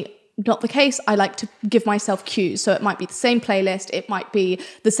 Personally, not the case. I like to give myself cues. So it might be the same playlist, it might be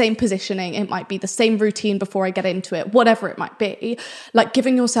the same positioning, it might be the same routine before I get into it, whatever it might be. Like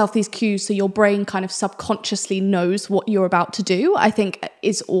giving yourself these cues so your brain kind of subconsciously knows what you're about to do, I think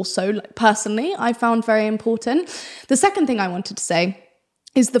is also, like, personally, I found very important. The second thing I wanted to say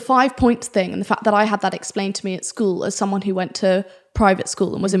is the 5-point thing, and the fact that I had that explained to me at school as someone who went to private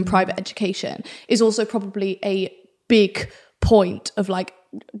school and was in private education is also probably a big point of like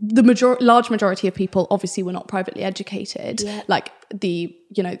the large majority of people obviously were not privately educated. Like the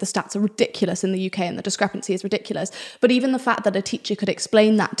stats are ridiculous in the UK and the discrepancy is ridiculous. But even the fact that a teacher could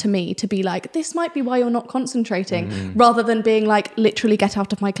explain that to me, to be like, this might be why you're not concentrating, rather than being like, literally get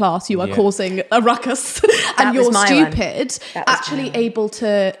out of my class, you are causing a ruckus and you're stupid. Actually able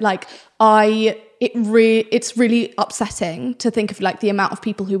to like, it's really upsetting to think of like the amount of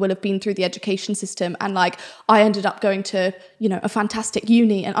people who will have been through the education system, and like I ended up going to, a fantastic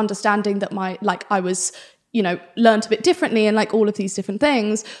uni and understanding that I was, learned a bit differently and like all of these different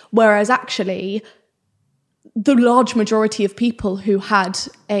things, whereas actually the large majority of people who had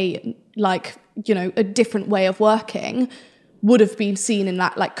a different way of working would have been seen in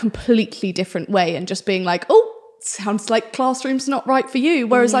that like completely different way and just being like, oh, sounds like classroom's not right for you.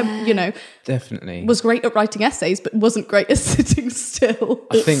 Whereas I, definitely was great at writing essays, but wasn't great at sitting still.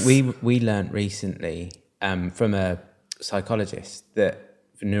 I think we learned recently from a psychologist that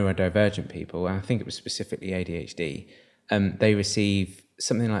for neurodivergent people, and I think it was specifically ADHD, they receive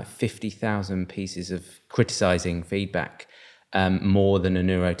something like 50,000 pieces of criticising feedback, more than a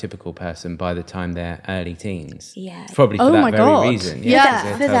neurotypical person by the time they're early teens. Yeah. Probably for that very reason.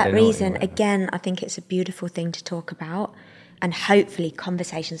 For that reason, again, I think it's a beautiful thing to talk about. And hopefully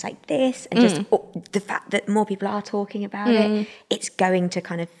conversations like this and just the fact that more people are talking about it, it's going to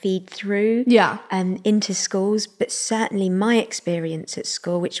kind of feed through into schools. But certainly my experience at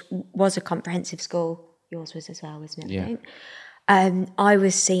school, which was a comprehensive school, yours was as well, wasn't it? Yeah. I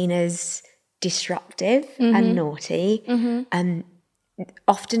was seen as disruptive and naughty, and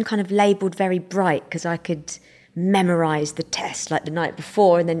often kind of labelled very bright because I could memorise the test like the night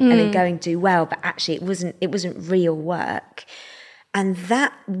before and then go and do well, but actually it wasn't real work. And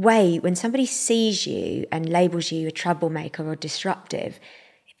that way, when somebody sees you and labels you a troublemaker or disruptive,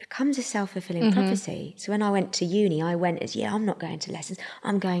 it becomes a self-fulfilling prophecy. So when I went to uni, I went as, I'm not going to lessons,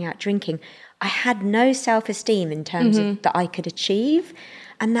 I'm going out drinking. I had no self-esteem in terms of that I could achieve.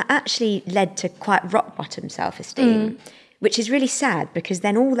 And that actually led to quite rock bottom self-esteem, which is really sad because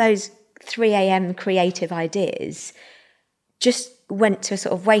then all those 3 a.m. creative ideas just went to a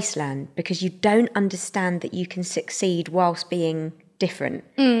sort of wasteland because you don't understand that you can succeed whilst being different.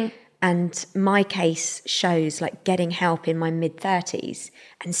 And my case shows like getting help in my mid-30s.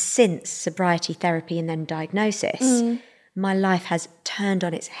 And since sobriety therapy and then diagnosis, my life has turned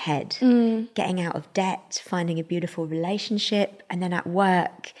on its head. Getting out of debt, finding a beautiful relationship, and then at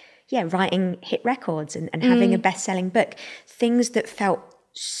work, writing hit records and having a best-selling book. Things that felt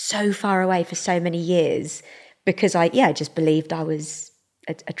so far away for so many years because I just believed I was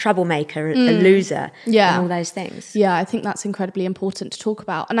a troublemaker, a loser, and all those things. Yeah, I think that's incredibly important to talk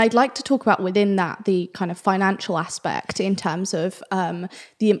about. And I'd like to talk about within that the kind of financial aspect in terms of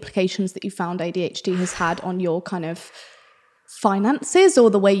the implications that you found ADHD has had on your kind of finances or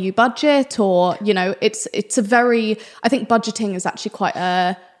the way you budget, or, you know, it's a very, I think budgeting is actually quite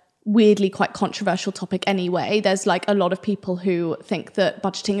a weirdly quite controversial topic anyway. There's like a lot of people who think that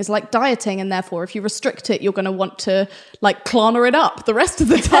budgeting is like dieting, and therefore if you restrict it, you're going to want to like Klarna it up the rest of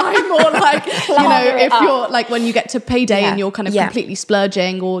the time, or like, you know, if you're like when you get to payday and you're kind of completely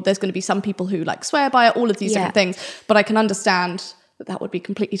splurging, or there's going to be some people who like swear by it, all of these different things. But I can understand that would be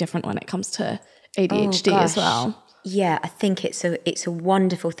completely different when it comes to ADHD as well. Yeah, I think it's a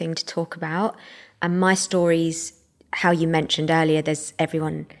wonderful thing to talk about. And my stories, how you mentioned earlier, there's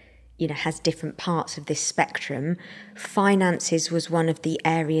everyone, you know, has different parts of this spectrum. Finances was one of the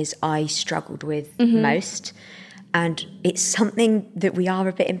areas I struggled with most. And it's something that we are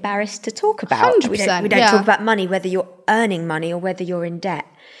a bit embarrassed to talk about. 100%, we don't talk about money, whether you're earning money or whether you're in debt.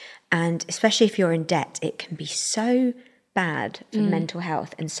 And especially if you're in debt, it can be so bad for mental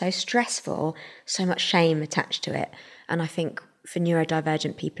health and so stressful, so much shame attached to it. And I think for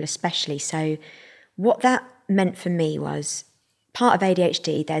neurodivergent people especially. So what that meant for me was, part of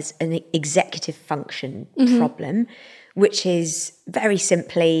ADHD, there's an executive function problem, which is very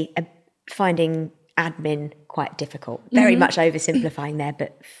simply finding admin quite difficult. Very much oversimplifying there,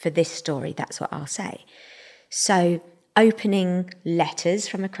 but for this story, that's what I'll say. So opening letters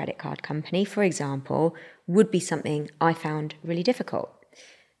from a credit card company, for example, would be something I found really difficult.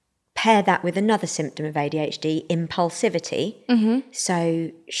 Pair that with another symptom of ADHD, impulsivity.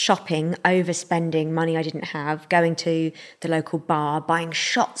 So shopping, overspending money I didn't have, going to the local bar, buying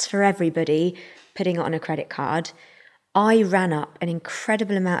shots for everybody, putting it on a credit card. I ran up an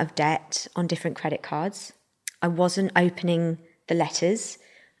incredible amount of debt on different credit cards. I wasn't opening the letters.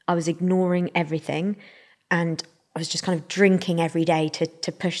 I was ignoring everything. And I was just kind of drinking every day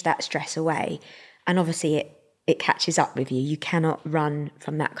to push that stress away. And obviously it catches up with you. You cannot run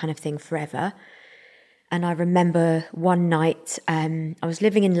from that kind of thing forever. And I remember one night, I was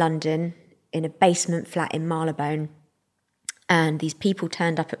living in London in a basement flat in Marylebone, and these people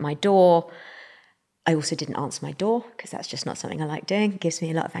turned up at my door. I also didn't answer my door because that's just not something I like doing. It gives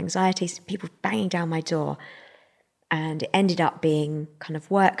me a lot of anxiety. So people banging down my door. And it ended up being kind of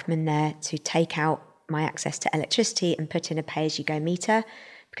workmen there to take out my access to electricity and put in a pay-as-you-go meter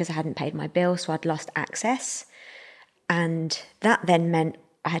because I hadn't paid my bill, so I'd lost access. And that then meant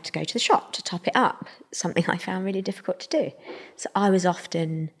I had to go to the shop to top it up, something I found really difficult to do. So I was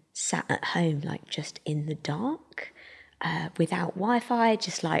often sat at home, like just in the dark, without Wi-Fi,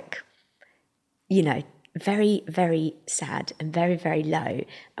 just like, you know, very, very sad and very, very low,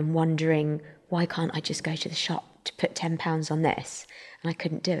 and wondering, why can't I just go to the shop to put £10 on this? And I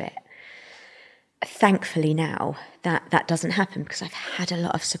couldn't do it. Thankfully now that doesn't happen because I've had a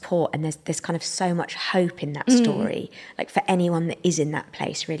lot of support, and there's kind of so much hope in that story. Like for anyone that is in that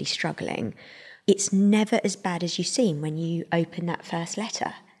place really struggling, it's never as bad as you seem when you open that first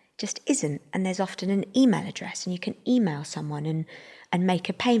letter. It just isn't. And there's often an email address, and you can email someone and make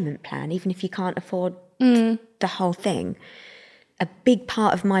a payment plan, even if you can't afford the whole thing. A big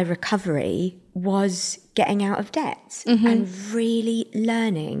part of my recovery was getting out of debt and really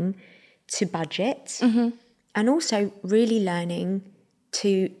learning to budget, and also really learning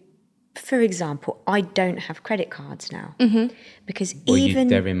to, for example, I don't have credit cards now because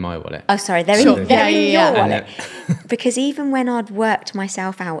they're in my wallet. Oh, sorry, they're in your wallet. Because even when I'd worked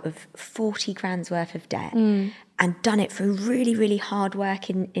myself out of 40 grand's worth of debt and done it through really, really hard work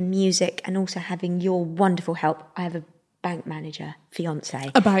in music, and also having your wonderful help, I have a bank manager,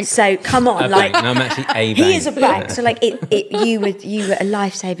 fiance. A bank. So come on, like I'm actually a bank. He is a bank. So like you were a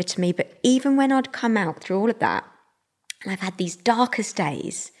lifesaver to me. But even when I'd come out through all of that, and I've had these darkest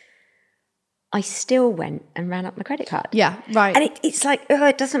days, I still went and ran up my credit card. Yeah, right. And it's like, oh,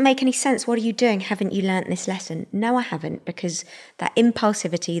 it doesn't make any sense. What are you doing? Haven't you learnt this lesson? No, I haven't, because that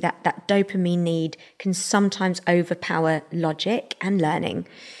impulsivity, that dopamine need can sometimes overpower logic and learning.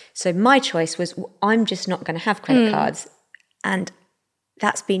 So my choice was, I'm just not going to have credit cards. And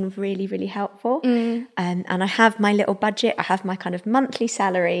that's been really, really helpful. And I have my little budget. I have my kind of monthly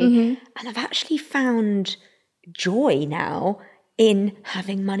salary. And I've actually found joy now in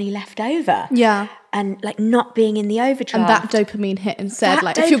having money left over. Yeah. And like not being in the overdraft. And that dopamine hit instead. That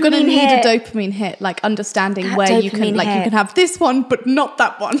Like if you're going to dopamine need hit. a dopamine hit, like understanding That where you can, dopamine like you hit. can have this one, but not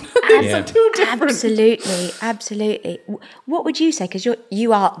that one. These are two different. Absolutely. What would you say? Because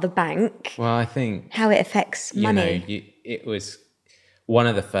you are the bank. Well, I think How it affects money. It was one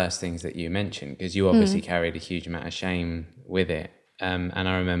of the first things that you mentioned, because you obviously carried a huge amount of shame with it. And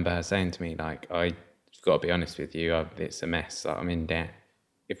I remember her saying to me, like, I've got to be honest with you, it's a mess. Like, I'm in debt.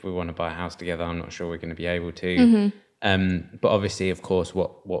 If we want to buy a house together, I'm not sure we're going to be able to. But obviously, of course,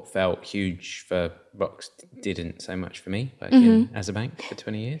 what felt huge for Rox didn't so much for me, working as a bank for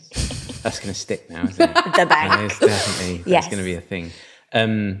 20 years. That's going to stick now, isn't it? The bank. It's definitely, that's going to be a thing.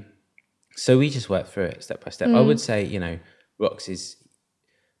 So we just worked through it step by step. I would say, Rox is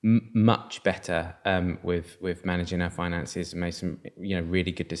much better with managing our finances and made some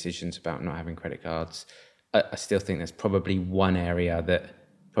really good decisions about not having credit cards. I still think there's probably one area that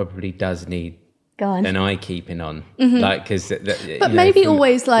probably does need an eye keeping on, like, because but maybe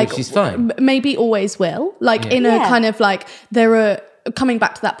always, like, which is fine. Maybe always will, like, in a kind of like, there are, coming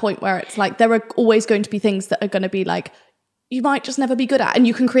back to that point where it's like there are always going to be things that are going to be like you might just never be good at, and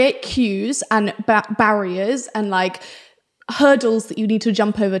you can create cues and barriers and like hurdles that you need to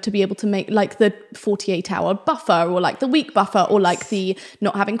jump over to be able to make, like, the 48-hour buffer, or like the week buffer, or like the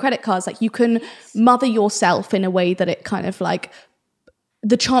not having credit cards. Like, you can mother yourself in a way that it kind of like,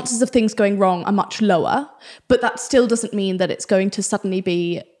 the chances of things going wrong are much lower, but that still doesn't mean that it's going to suddenly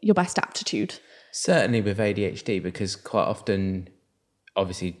be your best aptitude. Certainly with ADHD, because quite often,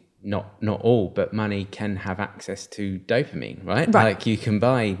 obviously not all, but money can have access to dopamine, right? Like, you can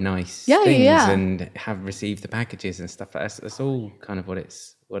buy nice things and receive the packages and stuff like that. That's all kind of what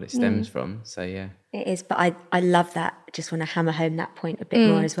it stems from. So yeah, it is. But I love that. I just want to hammer home that point a bit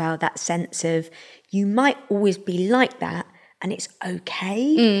more as well. That sense of you might always be like that, and it's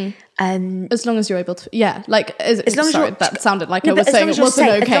okay. As long as you're able to, like, as long as that sounded like I was as saying long as it wasn't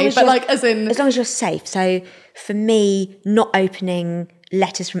safe, okay, but like, as long as you're safe. So for me, not opening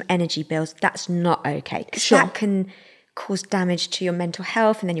letters from energy bills, that's not okay, because that can cause damage to your mental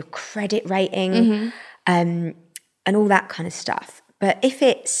health and then your credit rating, and all that kind of stuff. But if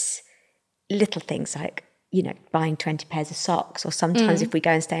it's little things like, buying 20 pairs of socks, or sometimes if we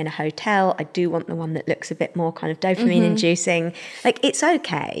go and stay in a hotel, I do want the one that looks a bit more kind of dopamine inducing. Like, it's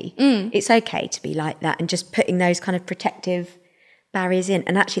okay. It's okay to be like that, and just putting those kind of protective barriers in.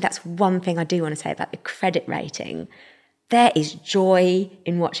 And actually, that's one thing I do want to say about the credit rating. There is joy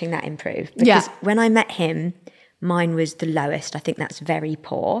in watching that improve. Because when I met him, mine was the lowest. I think that's very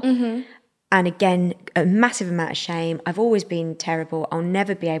poor. And again, a massive amount of shame. I've always been terrible. I'll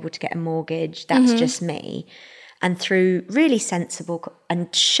never be able to get a mortgage. That's just me. And through really sensible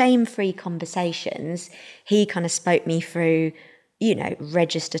and shame-free conversations, he kind of spoke me through,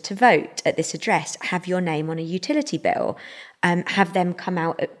 register to vote at this address, have your name on a utility bill, have them come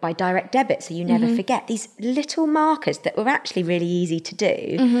out by direct debit so you never forget. These little markers that were actually really easy to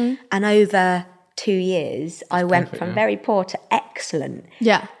do. And over 2 years, I went from very poor to excellent.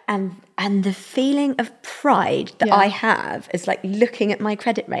 And the feeling of pride that I have is like looking at my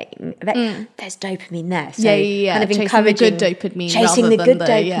credit rating. There's dopamine there. So kind of chasing encouraging the good dopamine, chasing the good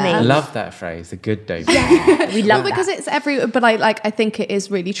dopamine. I love that phrase, the good dopamine. We love because that. it's but I think it is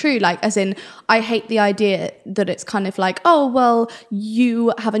really true. Like, as in, I hate the idea that it's kind of like, oh, well,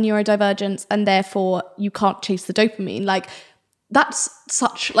 you have a neurodivergence and therefore you can't chase the dopamine. Like, that's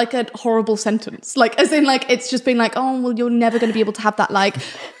such like a horrible sentence. Like, as in, like, it's just being like, oh, well, you're never going to be able to have that like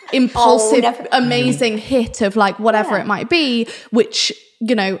impulsive, amazing hit of like whatever it might be, which,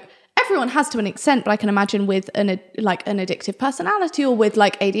 everyone has to an extent, but I can imagine with an addictive personality, or with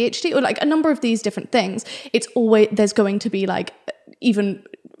like ADHD, or like a number of these different things, it's always, there's going to be like even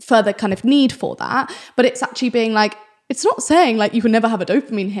further kind of need for that. But it's actually being like, it's not saying like you can never have a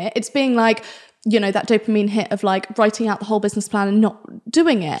dopamine hit. It's being like, that dopamine hit of like writing out the whole business plan and not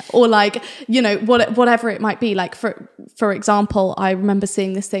doing it, or like, whatever it might be. Like, for example, I remember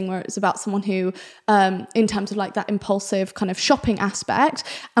seeing this thing where it was about someone who, in terms of like that impulsive kind of shopping aspect,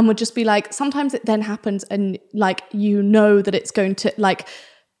 and would just be like, sometimes it then happens and like, that it's going to, like,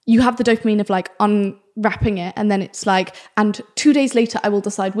 you have the dopamine of like unwrapping it, and then it's like, and 2 days later I will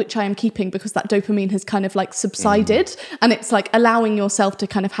decide which I am keeping, because that dopamine has kind of like subsided. And it's like allowing yourself to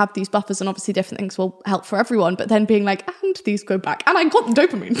kind of have these buffers, and obviously different things will help for everyone, but then being like, and these go back, and I got the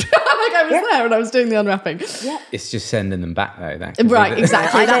dopamine. Like, I was there and I was doing the unwrapping. It's just sending them back though. Right,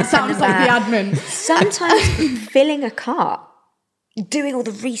 exactly. That sounds like the admin. Sometimes filling a cart, doing all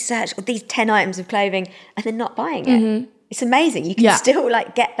the research with these 10 items of clothing, and then not buying it. It's amazing. You can still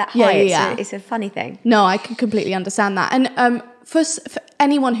like get that high. It's a funny thing. No, I can completely understand that. And for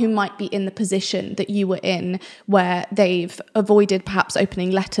anyone who might be in the position that you were in, where they've avoided perhaps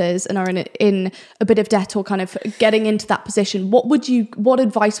opening letters and are in a bit of debt or kind of getting into that position, what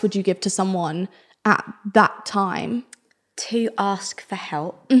advice would you give to someone at that time? To ask for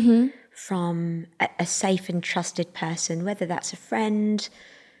help from a safe and trusted person, whether that's a friend,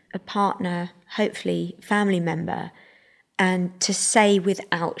 a partner, hopefully family member, and to say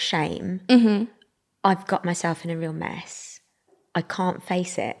without shame, I've got myself in a real mess. I can't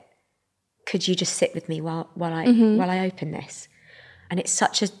face it. Could you just sit with me while I open this? And it's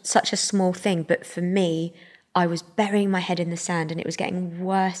such a small thing, but for me, I was burying my head in the sand, and it was getting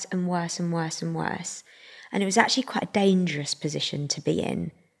worse and worse and worse and worse. And it was actually quite a dangerous position to be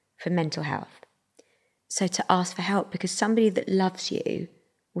in for mental health. So to ask for help, because somebody that loves you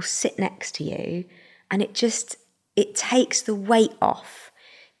will sit next to you, and it takes the weight off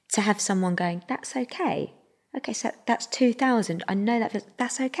to have someone going, that's okay. Okay, so that's 2,000. I know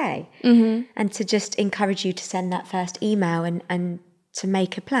that's okay. And to just encourage you to send that first email and to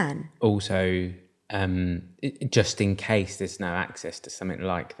make a plan. Also, just in case there's no access to something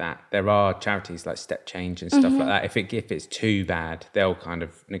like that, there are charities like Step Change and stuff like that. If it's too bad, they'll kind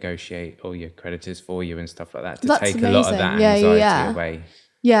of negotiate all your creditors for you and stuff like that to take amazing. A lot of that anxiety away.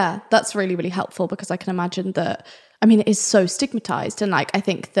 Yeah, that's really, really helpful, because I can imagine that, I mean, it is so stigmatized. And like, I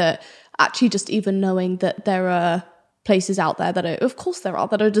think that actually just even knowing that there are places out there that are, of course there are,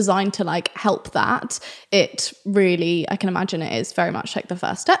 that are designed to like help that, it really, I can imagine it is very much like the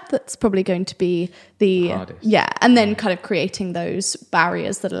first step that's probably going to be the hardest. Yeah. And then kind of creating those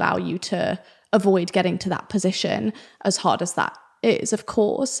barriers that allow you to avoid getting to that position, as hard as that is, of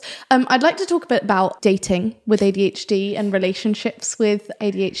course. I'd like to talk a bit about dating with ADHD and relationships with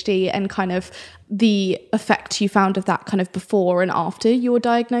ADHD, and kind of the effect you found of that kind of before and after your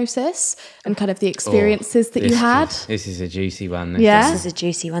diagnosis, and kind of the experiences that you had. This is a juicy one. This is a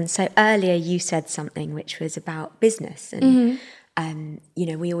juicy one. So earlier you said something which was about business, and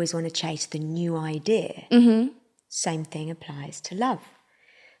we always want to chase the new idea. Same thing applies to love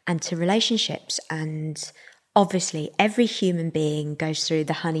and to relationships. And obviously, every human being goes through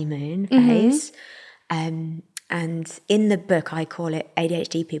the honeymoon phase. And in the book, I call it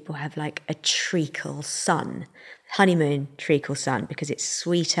ADHD people have like a treacle sun, honeymoon treacle sun, because it's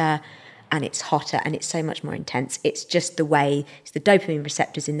sweeter and it's hotter and it's so much more intense. It's just the way, it's the dopamine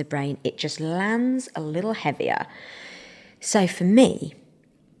receptors in the brain. It just lands a little heavier. So for me,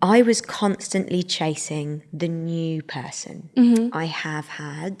 I was constantly chasing the new person. I have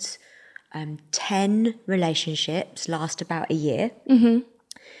had 10 relationships last about a year.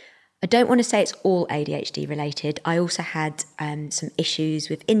 I don't want to say it's all ADHD related. I also had some issues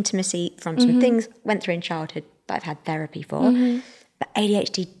with intimacy from some things went through in childhood that I've had therapy for. But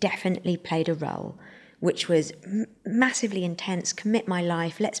ADHD definitely played a role, which was massively intense. Commit my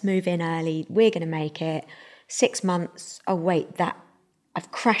life. Let's move in early. We're going to make it. 6 months. Oh, wait, that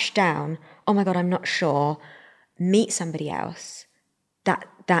I've crashed down. Oh my God, I'm not sure. Meet somebody else. That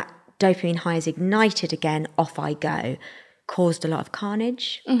dopamine high is ignited again. Off I go. Caused a lot of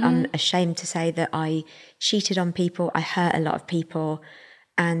carnage. I'm ashamed to say that I cheated on people. I hurt a lot of people,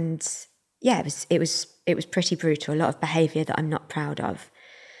 and yeah, it was pretty brutal. A lot of behaviour that I'm not proud of.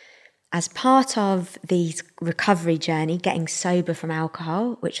 As part of the recovery journey, getting sober from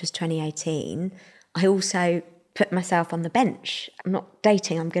alcohol, which was 2018, I also put myself on the bench. I'm not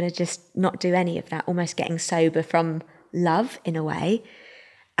dating. I'm going to just not do any of that. Almost getting sober from love in a way.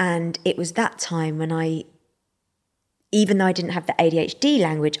 And it was that time when even though I didn't have the ADHD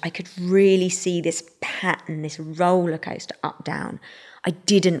language, I could really see this pattern, this roller coaster up, down. I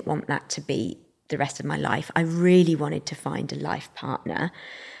didn't want that to be the rest of my life. I really wanted to find a life partner,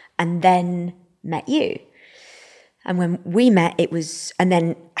 and then met you. And when we met, and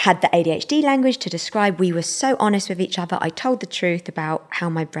then had the ADHD language to describe, we were so honest with each other. I told the truth about how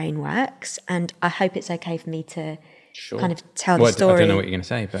my brain works, and I hope it's okay for me to kind of tell the story. I don't know what you're going to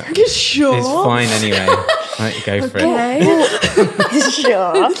say, but sure. It's fine anyway. Right, go for it.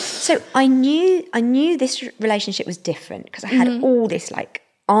 Sure. So I knew this relationship was different because I had all this like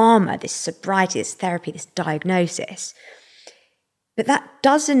armor, this sobriety, this therapy, this diagnosis. But that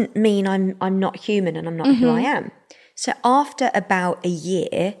doesn't mean I'm not human and I'm not who I am. So after about a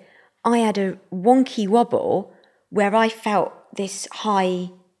year, I had a wonky wobble where I felt this high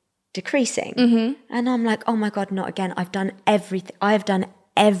decreasing. And I'm like, oh my God, not again. I've done everything. I have done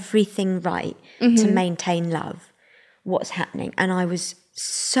everything right to maintain love. What's happening? And I was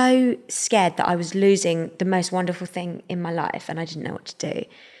so scared that I was losing the most wonderful thing in my life, and I didn't know what to do.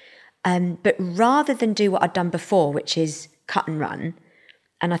 But rather than do what I'd done before, which is cut and run,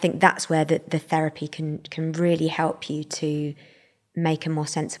 And I think that's where the therapy can really help you to make a more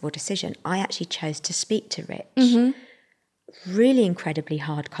sensible decision. I actually chose to speak to Rich. Really incredibly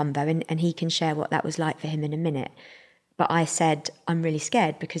hard convo, and he can share what that was like for him in a minute. But I said, I'm really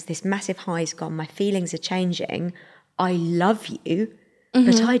scared because this massive high's gone. My feelings are changing. I love you,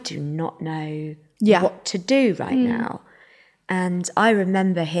 but I do not know what to do right now. And I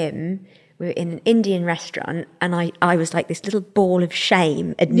remember him, we were in an Indian restaurant, and I was like this little ball of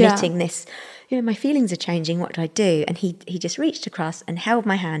shame admitting this, my feelings are changing, what do I do? And he just reached across and held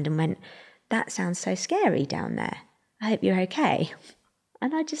my hand and went, that sounds so scary down there. I hope you're okay.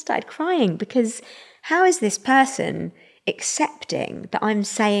 And I just started crying because how is this person accepting that I'm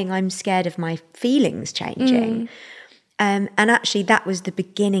saying I'm scared of my feelings changing? And actually that was the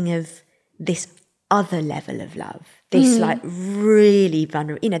beginning of this other level of love, this like really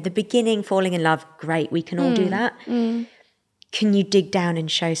vulnerable, the beginning, falling in love, great, we can all do that. Can you dig down and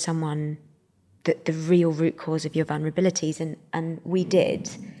show someone the real root cause of your vulnerabilities? And we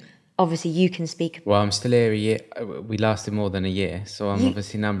did. Obviously, you can speak. Well, I'm still here a year. We lasted more than a year, so I'm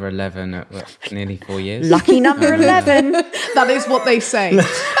obviously number 11 at nearly 4 years. Lucky number 11. That is what they say.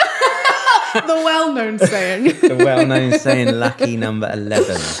 The well-known saying. The well-known saying, lucky number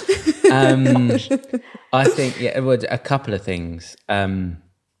 11. I think, a couple of things.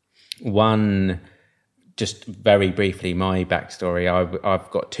 One, just very briefly, my backstory.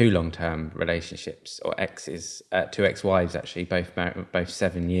 I've got 2 long-term relationships, or exes, 2 ex-wives actually, both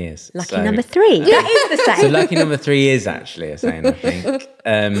 7 years. Lucky number 3. That is the same. So lucky number 3 is actually a saying, I think.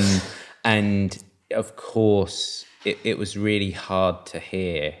 And of course, it was really hard to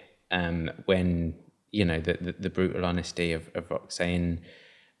hear when the brutal honesty of Rox saying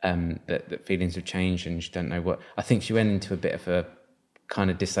that feelings have changed and she don't know what. I think she went into a bit of a kind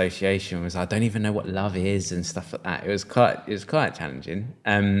of dissociation and was like, I don't even know what love is and stuff like that. It was quite challenging.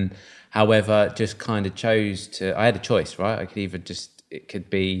 However, just kind of chose to. I had a choice, right? I could either it could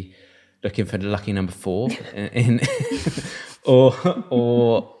be looking for the lucky number 4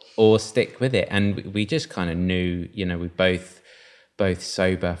 or stick with it. And we just kind of knew, we both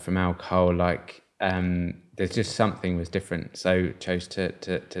sober from alcohol, like there's just something was different, so chose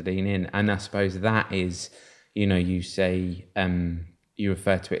to lean in. And I suppose that is, you say you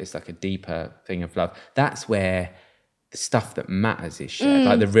refer to it as like a deeper thing of love. That's where the stuff that matters is shared,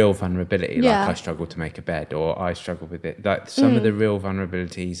 like the real vulnerability, like I struggle to make a bed, or I struggle with it, like some of the real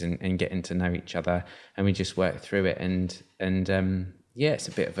vulnerabilities, and getting to know each other, and we just work through it. And it's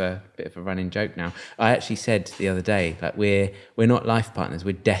a bit of a running joke now. I actually said the other day, like we're not life partners,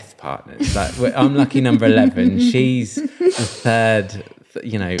 we're death partners. Like I'm lucky number 11. She's the third.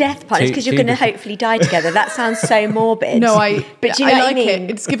 Death partners, because you're going to hopefully die together. That sounds so morbid. No, but do you know what I mean?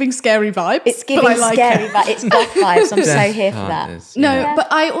 It. It's giving scary vibes. It's giving scary vibes. It's death vibes. I'm so here for that. No, but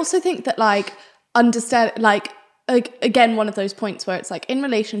I also think that understand again, one of those points where it's like in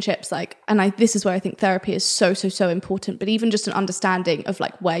relationships, this is where I think therapy is so important, but even just an understanding of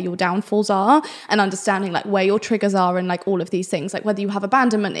like where your downfalls are, and understanding like where your triggers are, and like all of these things, like whether you have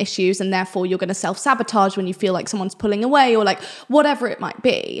abandonment issues and therefore you're going to self-sabotage when you feel like someone's pulling away, or like whatever it might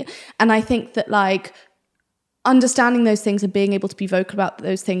be. And I think that like understanding those things and being able to be vocal about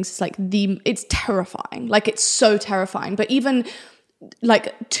those things is like it's terrifying. Like it's so terrifying. But even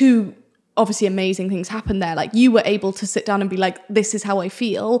like obviously amazing things happen there. Like you were able to sit down and be like, this is how I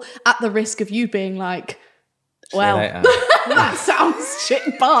feel, at the risk of you being like, well, that sounds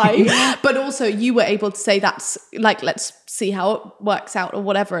shit, bye. But also you were able to say, that's like, let's see how it works out, or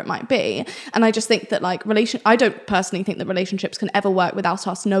whatever it might be. And I just think that like I don't personally think that relationships can ever work without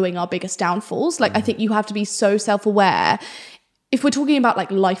us knowing our biggest downfalls. Like I think you have to be so self-aware. If we're talking about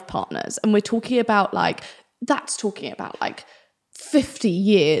like life partners, and we're talking about like, that's talking about like 50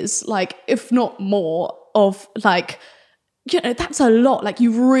 years, like if not more, of like, that's a lot. Like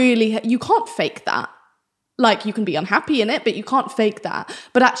you can't fake that. Like you can be unhappy in it, but you can't fake that.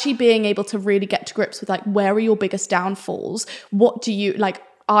 But actually being able to really get to grips with like, where are your biggest downfalls? What do you like?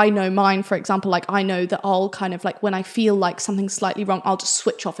 I know mine, for example, like I know that I'll kind of like, when I feel like something's slightly wrong, I'll just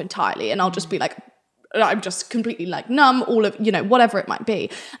switch off entirely, and I'll just be like, I'm just completely like numb, all of, whatever it might be.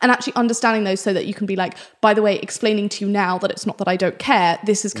 And actually understanding those, so that you can be like, by the way, explaining to you now that it's not that I don't care.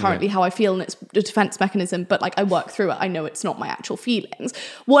 This is currently how I feel, and it's a defense mechanism, but like I work through it. I know it's not my actual feelings.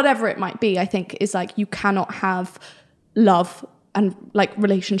 Whatever it might be, I think is like, you cannot have love and like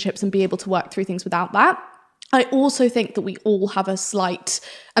relationships and be able to work through things without that. I also think that we all have a slight,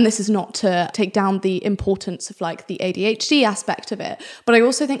 and this is not to take down the importance of like the ADHD aspect of it, but I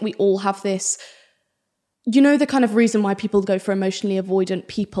also think we all have this you know, the kind of reason why people go for emotionally avoidant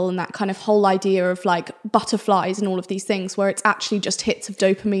people and that kind of whole idea of like butterflies and all of these things where it's actually just hits of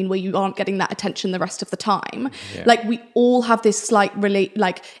dopamine where you aren't getting that attention the rest of the time. Yeah. Like we all have this slight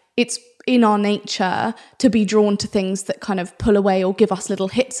like it's in our nature to be drawn to things that kind of pull away or give us little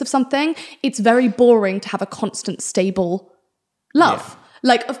hits of something. It's very boring to have a constant, stable love. Yeah.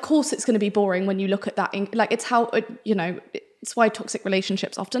 Like, of course it's going to be boring when you look at that. Like, it's how, you know, it's why toxic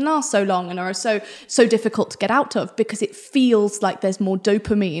relationships often last so long and are so difficult to get out of, because it feels like there's more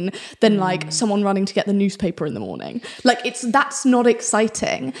dopamine than like someone running to get the newspaper in the morning. Like that's not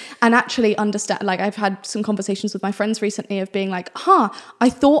exciting. And actually understand, like I've had some conversations with my friends recently of being like, I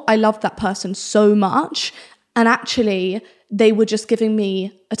thought I loved that person so much, and actually they were just giving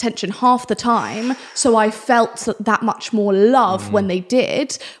me attention half the time. So I felt that much more love when they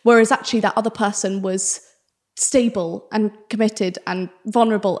did, whereas actually that other person was stable and committed and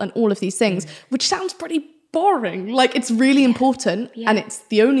vulnerable and all of these things, which sounds pretty boring. Like it's really important, and it's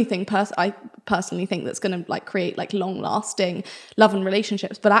the only thing I personally think that's going to like create like long lasting love and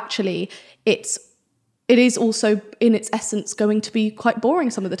relationships. But actually it is also in its essence going to be quite boring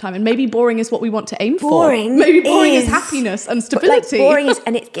some of the time, and maybe boring is what we want to aim for. Maybe boring is happiness and stability. Like boring is,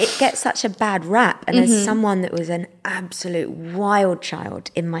 and it gets such a bad rap. And as someone that was an absolute wild child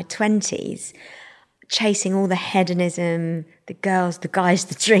in my 20s, chasing all the hedonism, the girls, the guys,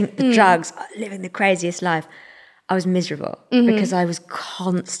 the drink, the drugs, living the craziest life, I was miserable because I was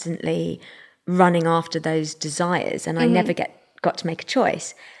constantly running after those desires, and I never got to make a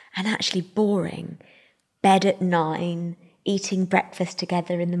choice. And actually boring, bed at 9, eating breakfast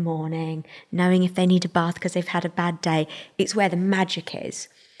together in the morning, knowing if they need a bath because they've had a bad day, it's where the magic is.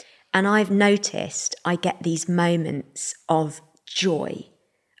 And I've noticed I get these moments of joy.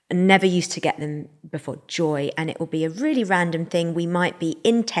 I never used to get them before, joy, and it will be a really random thing. We might be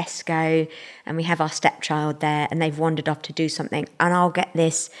in Tesco and we have our stepchild there and they've wandered off to do something, and I'll get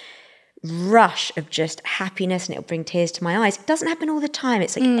this rush of just happiness and it'll bring tears to my eyes. It doesn't happen all the time.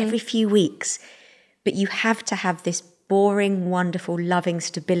 It's like every few weeks. But you have to have this boring, wonderful, loving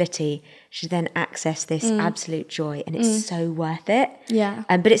stability to then access this absolute joy, and it's so worth it. Yeah.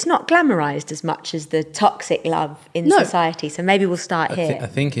 But it's not glamorized as much as the toxic love in society. So maybe we'll start here. I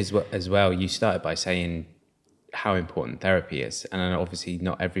think as well, you started by saying how important therapy is, and obviously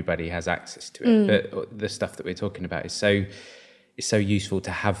not everybody has access to it. But the stuff that we're talking about is so useful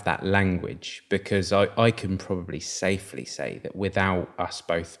to have that language, because I can probably safely say that without us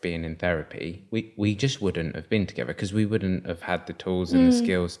both being in therapy, we just wouldn't have been together, because we wouldn't have had the tools and the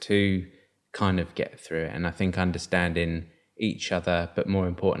skills to kind of get through it. And I think understanding each other, but more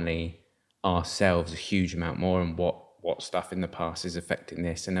importantly, ourselves a huge amount more, and what stuff in the past is affecting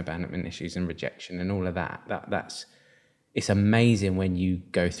this, and abandonment issues and rejection and all of that's it's amazing when you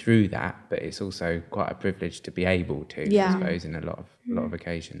go through that, but it's also quite a privilege to be able to, I suppose, in a lot of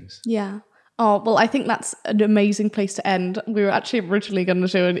occasions. Yeah. Oh, well, I think that's an amazing place to end. We were actually originally going to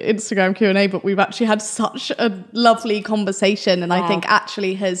do an Instagram Q&A, but we've actually had such a lovely conversation, and I think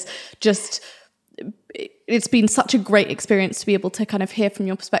actually has just... It's been such a great experience to be able to kind of hear from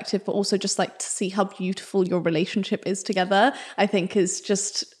your perspective, but also just like to see how beautiful your relationship is together. I think is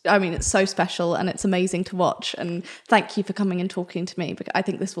just, I mean, it's so special and it's amazing to watch. And thank you for coming and talking to me, because I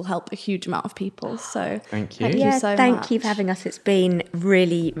think this will help a huge amount of people. So thank you. Thank you so much. Thank you for having us. It's been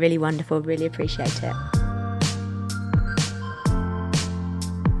really, really wonderful. Really appreciate it.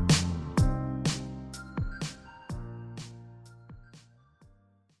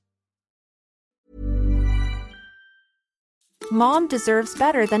 Mom deserves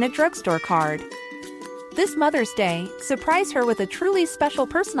better than a drugstore card. This Mother's Day, surprise her with a truly special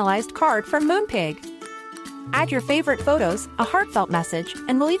personalized card from Moonpig. Add your favorite photos, a heartfelt message,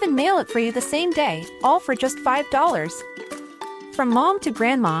 and we'll even mail it for you the same day, all for just $5. From mom to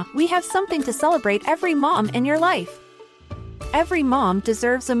grandma, we have something to celebrate every mom in your life. Every mom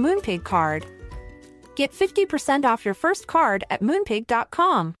deserves a Moonpig card. Get 50% off your first card at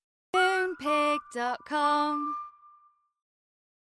moonpig.com. Moonpig.com